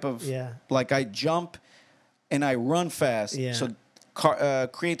type of, like I jump and I run fast. Yeah. So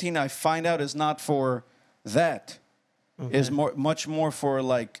creatine, I find out, is not for that. Okay. Is much more for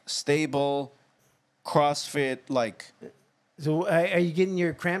like stable CrossFit, like. So are you getting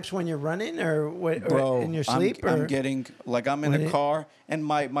your cramps when you're running or what? Or Bro, in your sleep? I'm getting like I'm in a car, and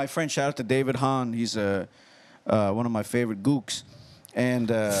my friend, shout out to David Hahn. He's one of my favorite gooks, and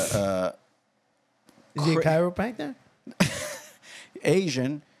Is he a chiropractor?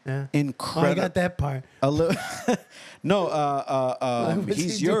 Asian, Yeah. incredible. Oh, I got that part. A little, no, What's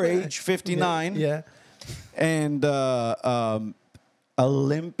he's he your doing? age, 59, Yeah. and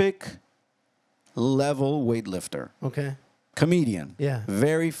Olympic level weightlifter, Okay. comedian. Yeah.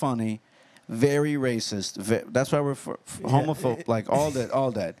 Very funny, very racist. That's why we're homophobe, like all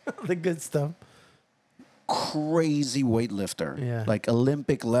that. The good stuff. Crazy weightlifter, Yeah. like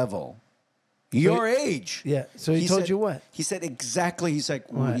Olympic level. Your age. Yeah. So he told said, you what? He said exactly. He's like,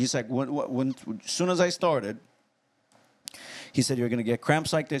 What? when as soon as I started, he said, you're gonna get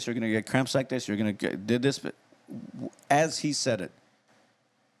cramps like this. You're gonna get cramps like this. You're gonna did this. But as he said it,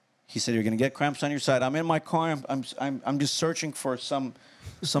 he said, you're gonna get cramps on your side. I'm in my car. I'm just searching for some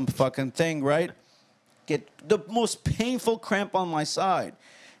fucking thing, right? Get the most painful cramp on my side.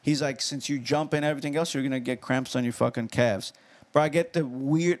 He's like, since you jump and everything else, you're gonna get cramps on your fucking calves. But I get the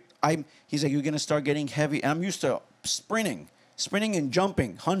weird. He's like, you're gonna start getting heavy. And I'm used to sprinting and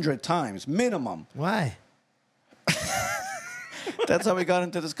jumping 100 times minimum. Why? That's how we got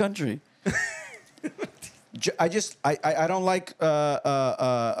into this country. I don't like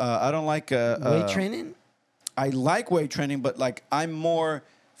Weight training? I like weight training, but like I'm more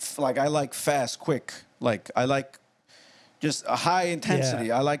like I like fast, quick. Like I like just a high intensity.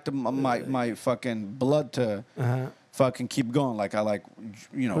 Yeah. I like my fucking blood to fucking keep going. Like I like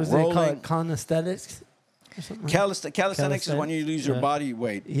What does rolling. they call it? Calisthenics? Or something like Calisthenics is when you lose your body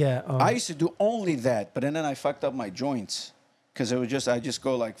weight. Yeah. Oh. I used to do only that, but then I fucked up my joints because it was I just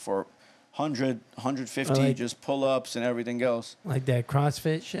go like for 100, 150, like- just pull-ups and everything else. Like that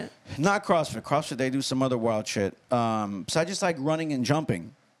CrossFit shit? Not CrossFit. CrossFit, they do some other wild shit. So I just like running and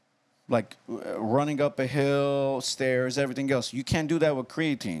jumping. Like running up a hill, stairs, everything else. You can't do that with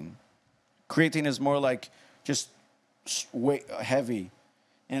creatine. Creatine is more like just weight heavy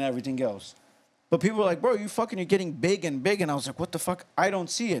and everything else. But people are like, bro, you're getting big and big. And I was like, what the fuck? I don't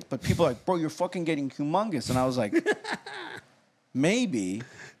see it. But people are like, bro, you're fucking getting humongous. And I was like, maybe.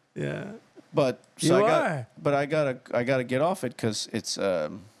 Yeah. But so You I got, are. but I gotta get off it because it's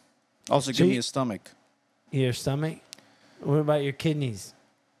also give me a stomach. Your stomach? What about your kidneys?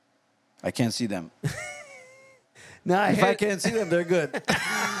 I can't see them. No, If I can't see them, they're good.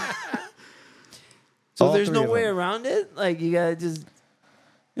 So All there's three no of way them. around it? Like you gotta just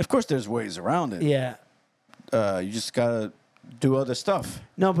Of course, there's ways around it. Yeah. You just gotta do other stuff.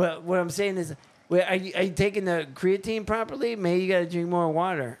 No, but what I'm saying is wait, are you taking the creatine properly? Maybe you gotta drink more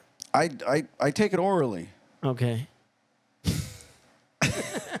water. I take it orally. Okay.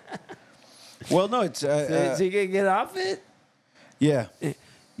 Well, no, it's So you can get off it? yeah,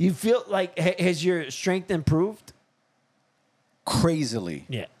 You feel like has your strength improved? crazily.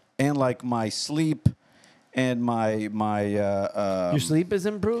 Yeah. And like my sleep and my Your sleep has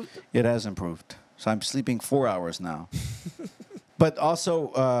improved? it has improved. So I'm sleeping 4 hours now. But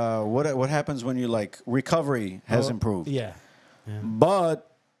also, what happens when you like recovery has improved. Yeah. But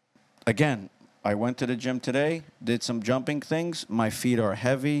again, I went to the gym today, did some jumping things. My feet are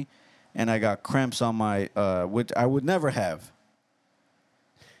heavy, and I got cramps on my which I would never have.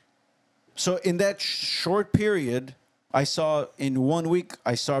 So in that short period, I saw in 1 week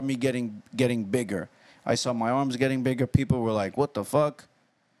I saw me getting bigger. I saw my arms getting bigger. People were like, "What the fuck?"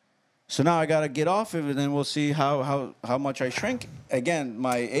 So now I gotta get off of it, and we'll see how much I shrink. Again,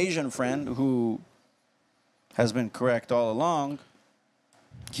 my Asian friend who has been correct all along.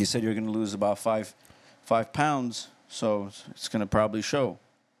 He said you're gonna lose about five pounds, so it's gonna probably show.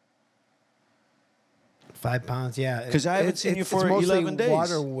 5 pounds, yeah. 'Cause I haven't seen you for it's mostly 11 days.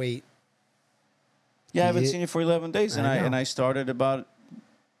 Water weight. Yeah, I haven't Yeah. seen you for 11 days, and I know. I started about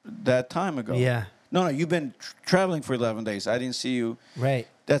that time ago. Yeah. No, you've been traveling for 11 days. I didn't see you. Right.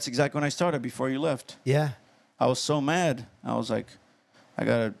 That's exactly when I started before you left. Yeah. I was so mad. I was like, I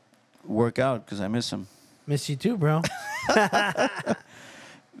gotta work out because I miss him. Miss you too, bro.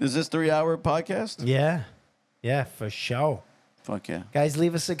 Is this 3-hour podcast? Yeah. Yeah, for sure. Fuck yeah. Guys,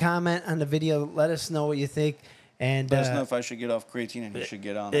 leave us a comment on the video. Let us know what you think. And Let us know if I should get off creatine and he should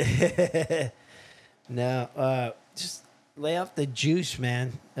get on it. no, just lay off the juice,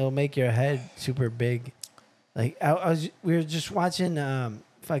 man. It'll make your head super big. Like we were just watching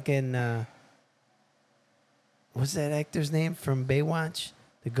fucking what's that actor's name from Baywatch?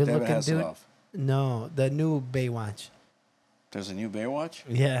 The good looking dude. Hasselhoff. No, the new Baywatch. There's a new Baywatch?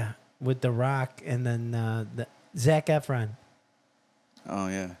 Yeah, with The Rock and then the Zac Efron. Oh,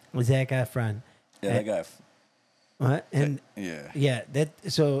 yeah. With Zac Efron. Yeah, that guy. What? And Yeah.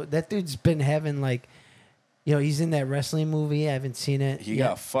 that dude's been having like, he's in that wrestling movie. I haven't seen it. He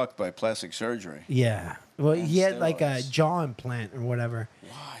got fucked by plastic surgery. Yeah. Well, And he had like a steroids. jaw implant or whatever.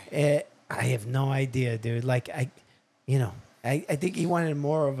 Why? I have no idea, dude. Like I think he wanted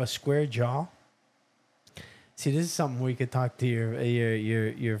more of a square jaw. See, this is something we could talk to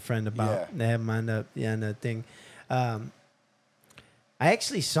your friend about. Yeah. They have him on the thing. I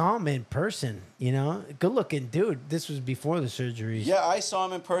actually saw him in person. Good looking dude. This was before the surgery. Yeah, I saw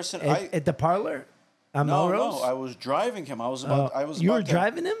him in person. At the parlor. On No, Melrose? I was driving him. You were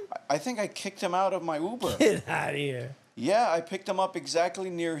driving him? I think I kicked him out of my Uber. Get out of here! Yeah, I picked him up exactly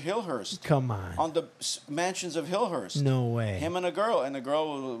near Hillhurst. Come on. On the mansions of Hillhurst. No way. Him and the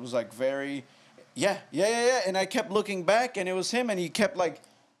girl was like very, yeah. And I kept looking back, and it was him, and he kept like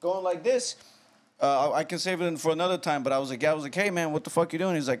going like this. I can save it for another time, but I was like, hey man, what the fuck you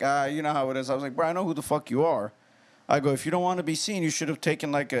doing? He's like, you know how it is. I was like, bro, I know who the fuck you are. I go, if you don't want to be seen, you should have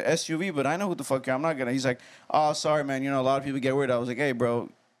taken like a SUV, but I know who the fuck you are. I'm not gonna. He's like, oh, sorry man, a lot of people get worried. I was like, hey bro,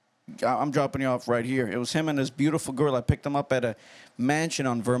 I'm dropping you off right here. It was him and this beautiful girl. I picked him up at a mansion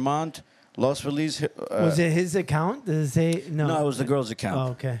on Vermont, Los Feliz. Was it his account? Did it say no? No, it was the girl's account.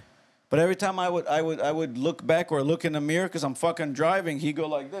 Oh, okay. But every time I would look back or look in the mirror because I'm fucking driving, he'd go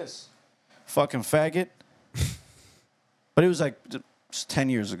like this, fucking faggot. But it was like 10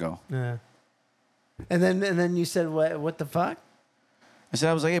 years ago. Yeah. And then you said what the fuck?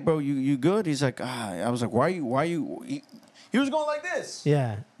 I was like, hey bro, you good? He's like, I was like, why you? He was going like this.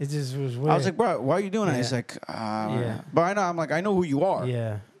 Yeah, it just was weird. I was like, bro, why are you doing that? He's like, Yeah. But I'm like, I know who you are.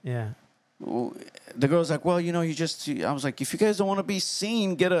 Yeah. The girl's like, well, I was like, if you guys don't want to be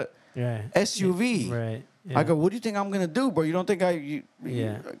seen, get a SUV. Right. Yeah. I go, what do you think I'm gonna do, bro? You don't think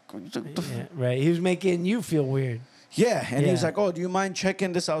Yeah, right. He was making you feel weird. Yeah, and Yeah. he's like, oh, do you mind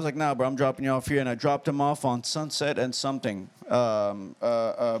checking this? I was like, nah, bro, I'm dropping you off here. And I dropped him off on Sunset and something by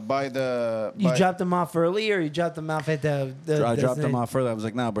the... You dropped him off early, or you dropped him off at the I dropped him off further. I was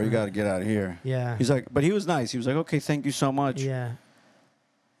like, nah, bro, you got to get out of here. Yeah. He's like, but he was nice. He was like, okay, thank you so much. Yeah.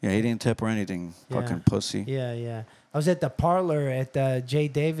 Yeah, he didn't tip or anything. Yeah. Fucking pussy. Yeah. I was at the parlor at Jay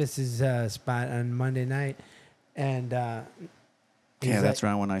Davis's spot on Monday night, and Yeah, he's that's like,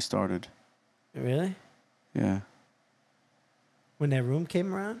 around when I started. Really? Yeah. When that room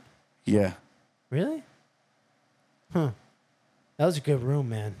came around? Yeah. Really? Huh. That was a good room,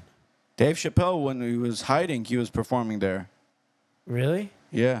 man. Dave Chappelle, when he was hiding, he was performing there. Really?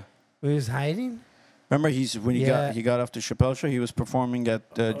 Yeah. He was hiding? Remember, when he got off the Chappelle show, he was performing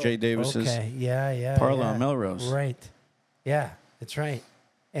at Jay Davis's parlor on Melrose. Right. Yeah, that's right.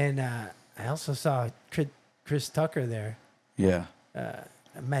 And I also saw Chris Tucker there. Yeah.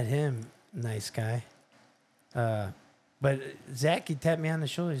 I met him. Nice guy. But Zach, he tapped me on the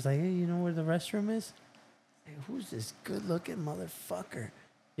shoulder. He's like, hey, you know where the restroom is? Hey, who's this good-looking motherfucker?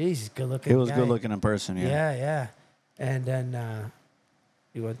 He's good-looking He was guy. good-looking in person, yeah. Yeah. And then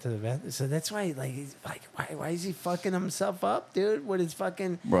he went to the bathroom. So that's why, like, he's like, why is he fucking himself up, dude? What is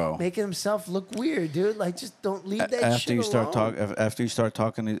fucking making himself look weird, dude? Like, just don't leave that shit alone.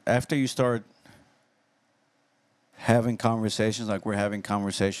 After you start having conversations like we're having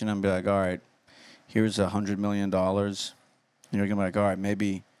conversation, and be like, all right, here's $100 million. And you're gonna be like, all right,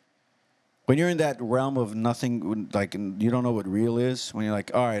 maybe. When you're in that realm of nothing, like you don't know what real is. When you're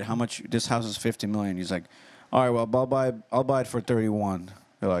like, all right, how much? This house is $50 million. He's like, all right, well, I'll buy it for 31.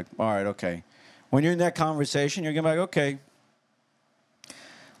 You're like, all right, okay. When you're in that conversation, you're gonna be like, okay,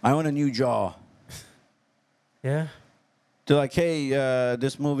 I want a new jaw. Yeah. They're like, hey,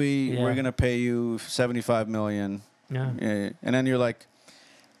 this movie, we're gonna pay you $75 million. Yeah. And then you're like,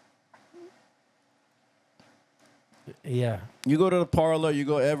 yeah. you go to the parlor, you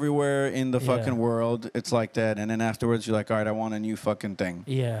go everywhere in the fucking world. It's like that. And then afterwards, you're like, all right, I want a new fucking thing.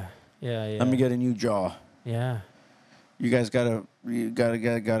 Yeah. Let me get a new jaw. Yeah. You guys got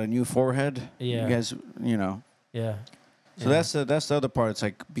a new forehead. Yeah. You guys, Yeah. So that's the other part. It's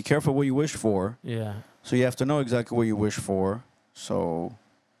like, be careful what you wish for. Yeah. So you have to know exactly what you wish for. So.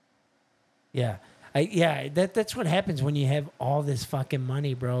 Yeah. That's what happens when you have all this fucking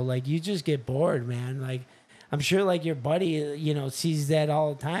money, bro. Like, you just get bored, man. Like, I'm sure, like, your buddy, sees that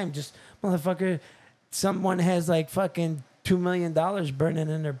all the time. Just, motherfucker, someone has, like, fucking $2 million burning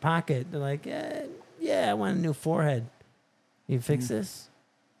in their pocket. They're like, yeah, I want a new forehead. You fix this?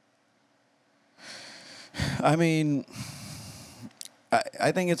 I mean,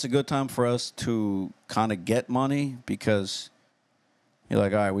 I think it's a good time for us to kind of get money because you're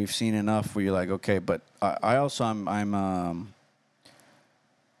like, all right, we've seen enough where you're like, okay, but I also, I'm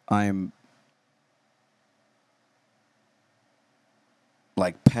I'm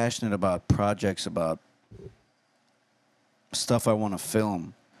like passionate about projects, about stuff I want to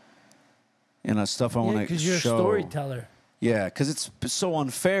film, stuff I want to because you're a show. storyteller. Yeah, because it's so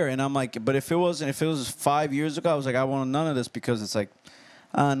unfair, and I'm like, but if it was 5 years ago, I was like, I want none of this because it's like,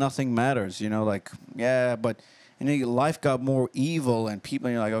 nothing matters, like, yeah, but life got more evil, and people,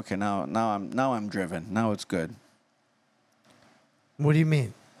 and you're like, okay, now I'm driven, now it's good. What do you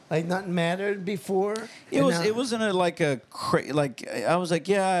mean? Like nothing mattered before? It wasn't like I was like,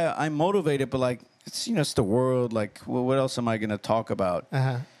 yeah, I'm motivated, but like it's the world. Like, well, what else am I gonna talk about?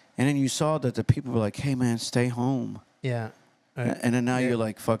 Uh-huh. And then you saw that the people were like, hey man, stay home. Yeah. Right. And then now you're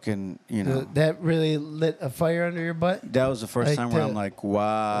like fucking, That really lit a fire under your butt? That was the first time where I'm like,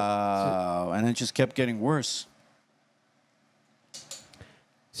 wow. And it just kept getting worse.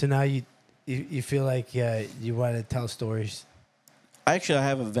 So now you feel like you want to tell stories. Actually, I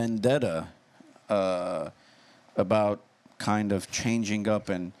have a vendetta about kind of changing up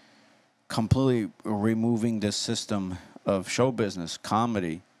and completely removing this system of show business,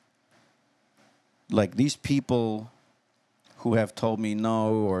 comedy. Like these people who have told me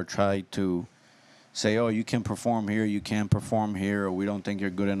no or tried to say, oh, you can perform here, you can't perform here, or we don't think you're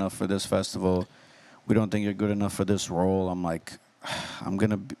good enough for this festival, we don't think you're good enough for this role. I'm like, I'm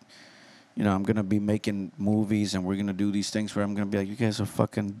going to be making movies and we're going to do these things where I'm going to be like, you guys are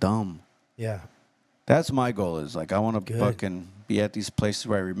fucking dumb. Yeah. That's my goal is like, I want to fucking be at these places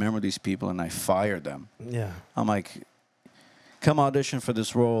where I remember these people and I fire them. Yeah. I'm like, come audition for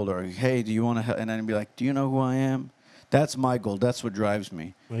this role, or hey, do you want to help? And then be like, do you know who I am? That's my goal. That's what drives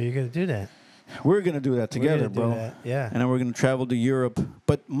me. Well, you're going to do that. We're going to do that together, bro. That. Yeah. And then we're going to travel to Europe.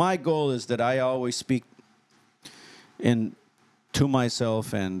 But my goal is that I always speak to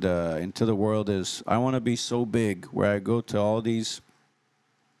myself and into the world is I want to be so big where I go to all these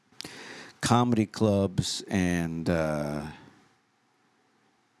comedy clubs and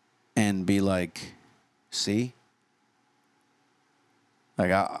be like, see?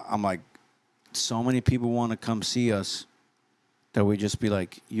 Like, I'm like, so many people want to come see us that we just be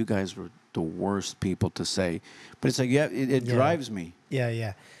like, you guys were the worst people to say. But it's like, yeah, it drives me. Yeah,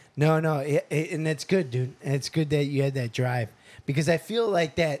 yeah. No, and it's good, dude. And it's good that you had that drive. Because I feel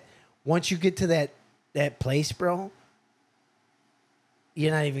like that once you get to that place, bro,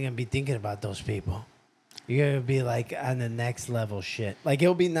 you're not even going to be thinking about those people. You're going to be like on the next level shit. Like,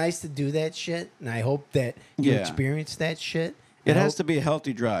 it'll be nice to do that shit. And I hope that you experience that shit. It has to be a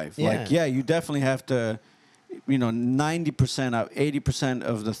healthy drive. Yeah. Like, yeah, you definitely have to, 90%, 80%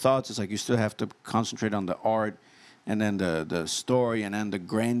 of the thoughts is like you still have to concentrate on the art and then the story and then the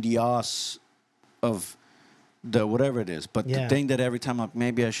grandiose of the whatever it is. But the thing that every time, like,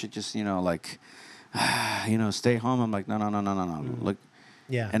 maybe I should just, stay home. I'm like, no. Look.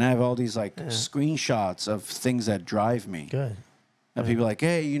 Yeah. And I have all these, like, screenshots of things that drive me. Good. And people are like,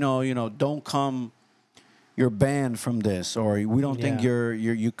 hey, don't come. You're banned from this, or we don't think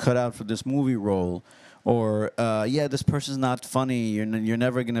you cut out for this movie role, or this person's not funny. You're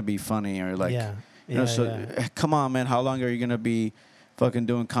never gonna be funny, or like, come on, man, how long are you gonna be fucking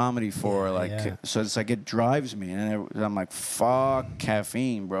doing comedy for? So it's like it drives me, and I'm like, fuck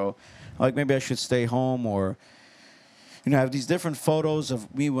caffeine, bro. Like maybe I should stay home, or I have these different photos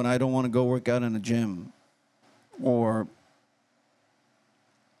of me when I don't want to go work out in the gym, or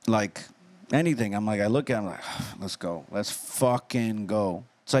like. Anything. I'm like, I look at it, I'm like, let's go. Let's fucking go.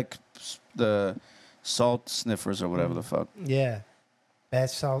 It's like the salt sniffers or whatever the fuck. Yeah. Bath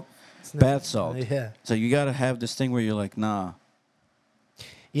salt. Bath salt. Yeah. So you got to have this thing where you're like, nah.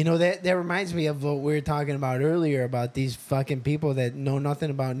 That reminds me of what we were talking about earlier about these fucking people that know nothing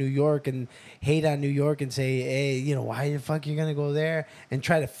about New York and hate on New York and say, hey, why the fuck you going to go there? And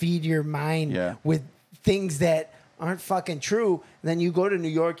try to feed your mind with things that aren't fucking true. And then you go to New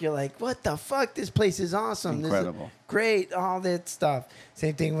York, you're like, what the fuck? This place is awesome. Incredible. This is great. All that stuff.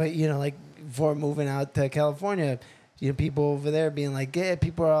 Same thing with, like before moving out to California, people over there being like, yeah,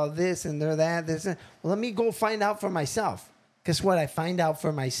 people are all this and they're that, this. And, well, let me go find out for myself. Guess what? I find out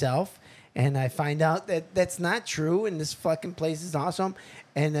for myself and I find out that that's not true. And this fucking place is awesome.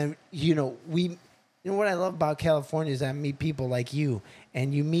 And then, what I love about California is I meet people like you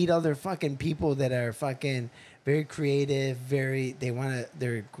and you meet other fucking people that are fucking very creative,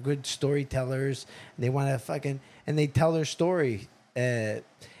 they're good storytellers. They want to and they tell their story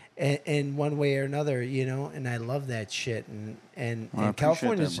in one way or another, and I love that shit. And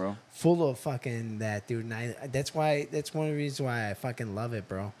California's full of fucking that, dude. And that's one of the reasons why I fucking love it,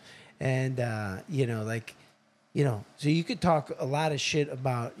 bro. And, so you could talk a lot of shit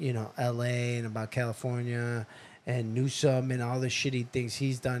about, LA and about California Newsom and all the shitty things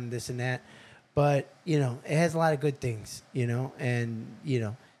he's done, this and that. But you know, it has a lot of good things. You know, and you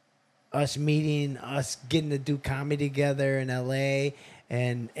know, us meeting, us getting to do comedy together in L.A.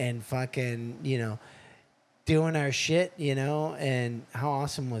 and fucking, you know, doing our shit, you know, and how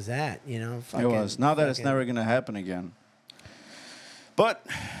awesome was that, you know? It was. Now that it's never going to happen again. But,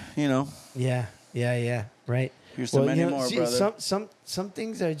 you know. Yeah, right. Here's to many more, brother. Some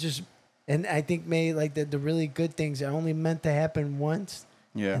things are just, and I think maybe like the really good things are only meant to happen once.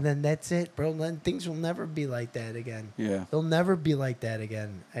 Yeah. And then that's it, bro. Then things will never be like that again. Yeah. They'll never be like that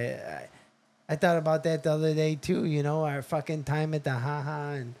again. I thought about that the other day too, you know, our fucking time at the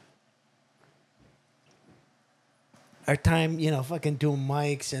haha and our time, you know, fucking doing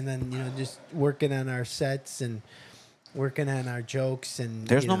mics and then, you know, just working on our sets and working on our jokes and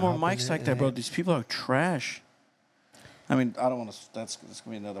there's no more mics like that, bro. These people are trash. I mean, I don't want to. That's gonna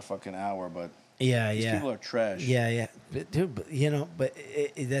be another fucking hour, but these people are trash. Yeah. But dude, but, you know, but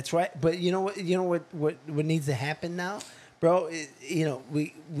that's right. But you know what? You know what needs to happen now, bro? You know,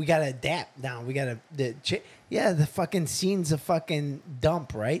 we gotta adapt now. We gotta the fucking scene's a fucking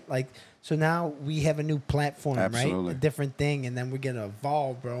dump, right? Like. So now we have a new platform, Absolutely. right? A different thing, and then we're gonna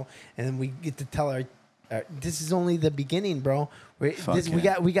evolve, bro. And then we get to tell our this is only the beginning, bro. We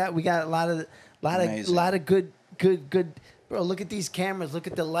got a lot of good. Bro, look at these cameras. Look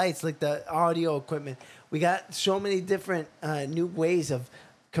at the lights. Look at the audio equipment. We got so many different new ways of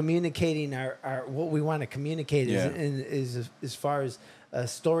communicating our what we want to communicate as far as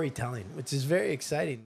storytelling, which is very exciting.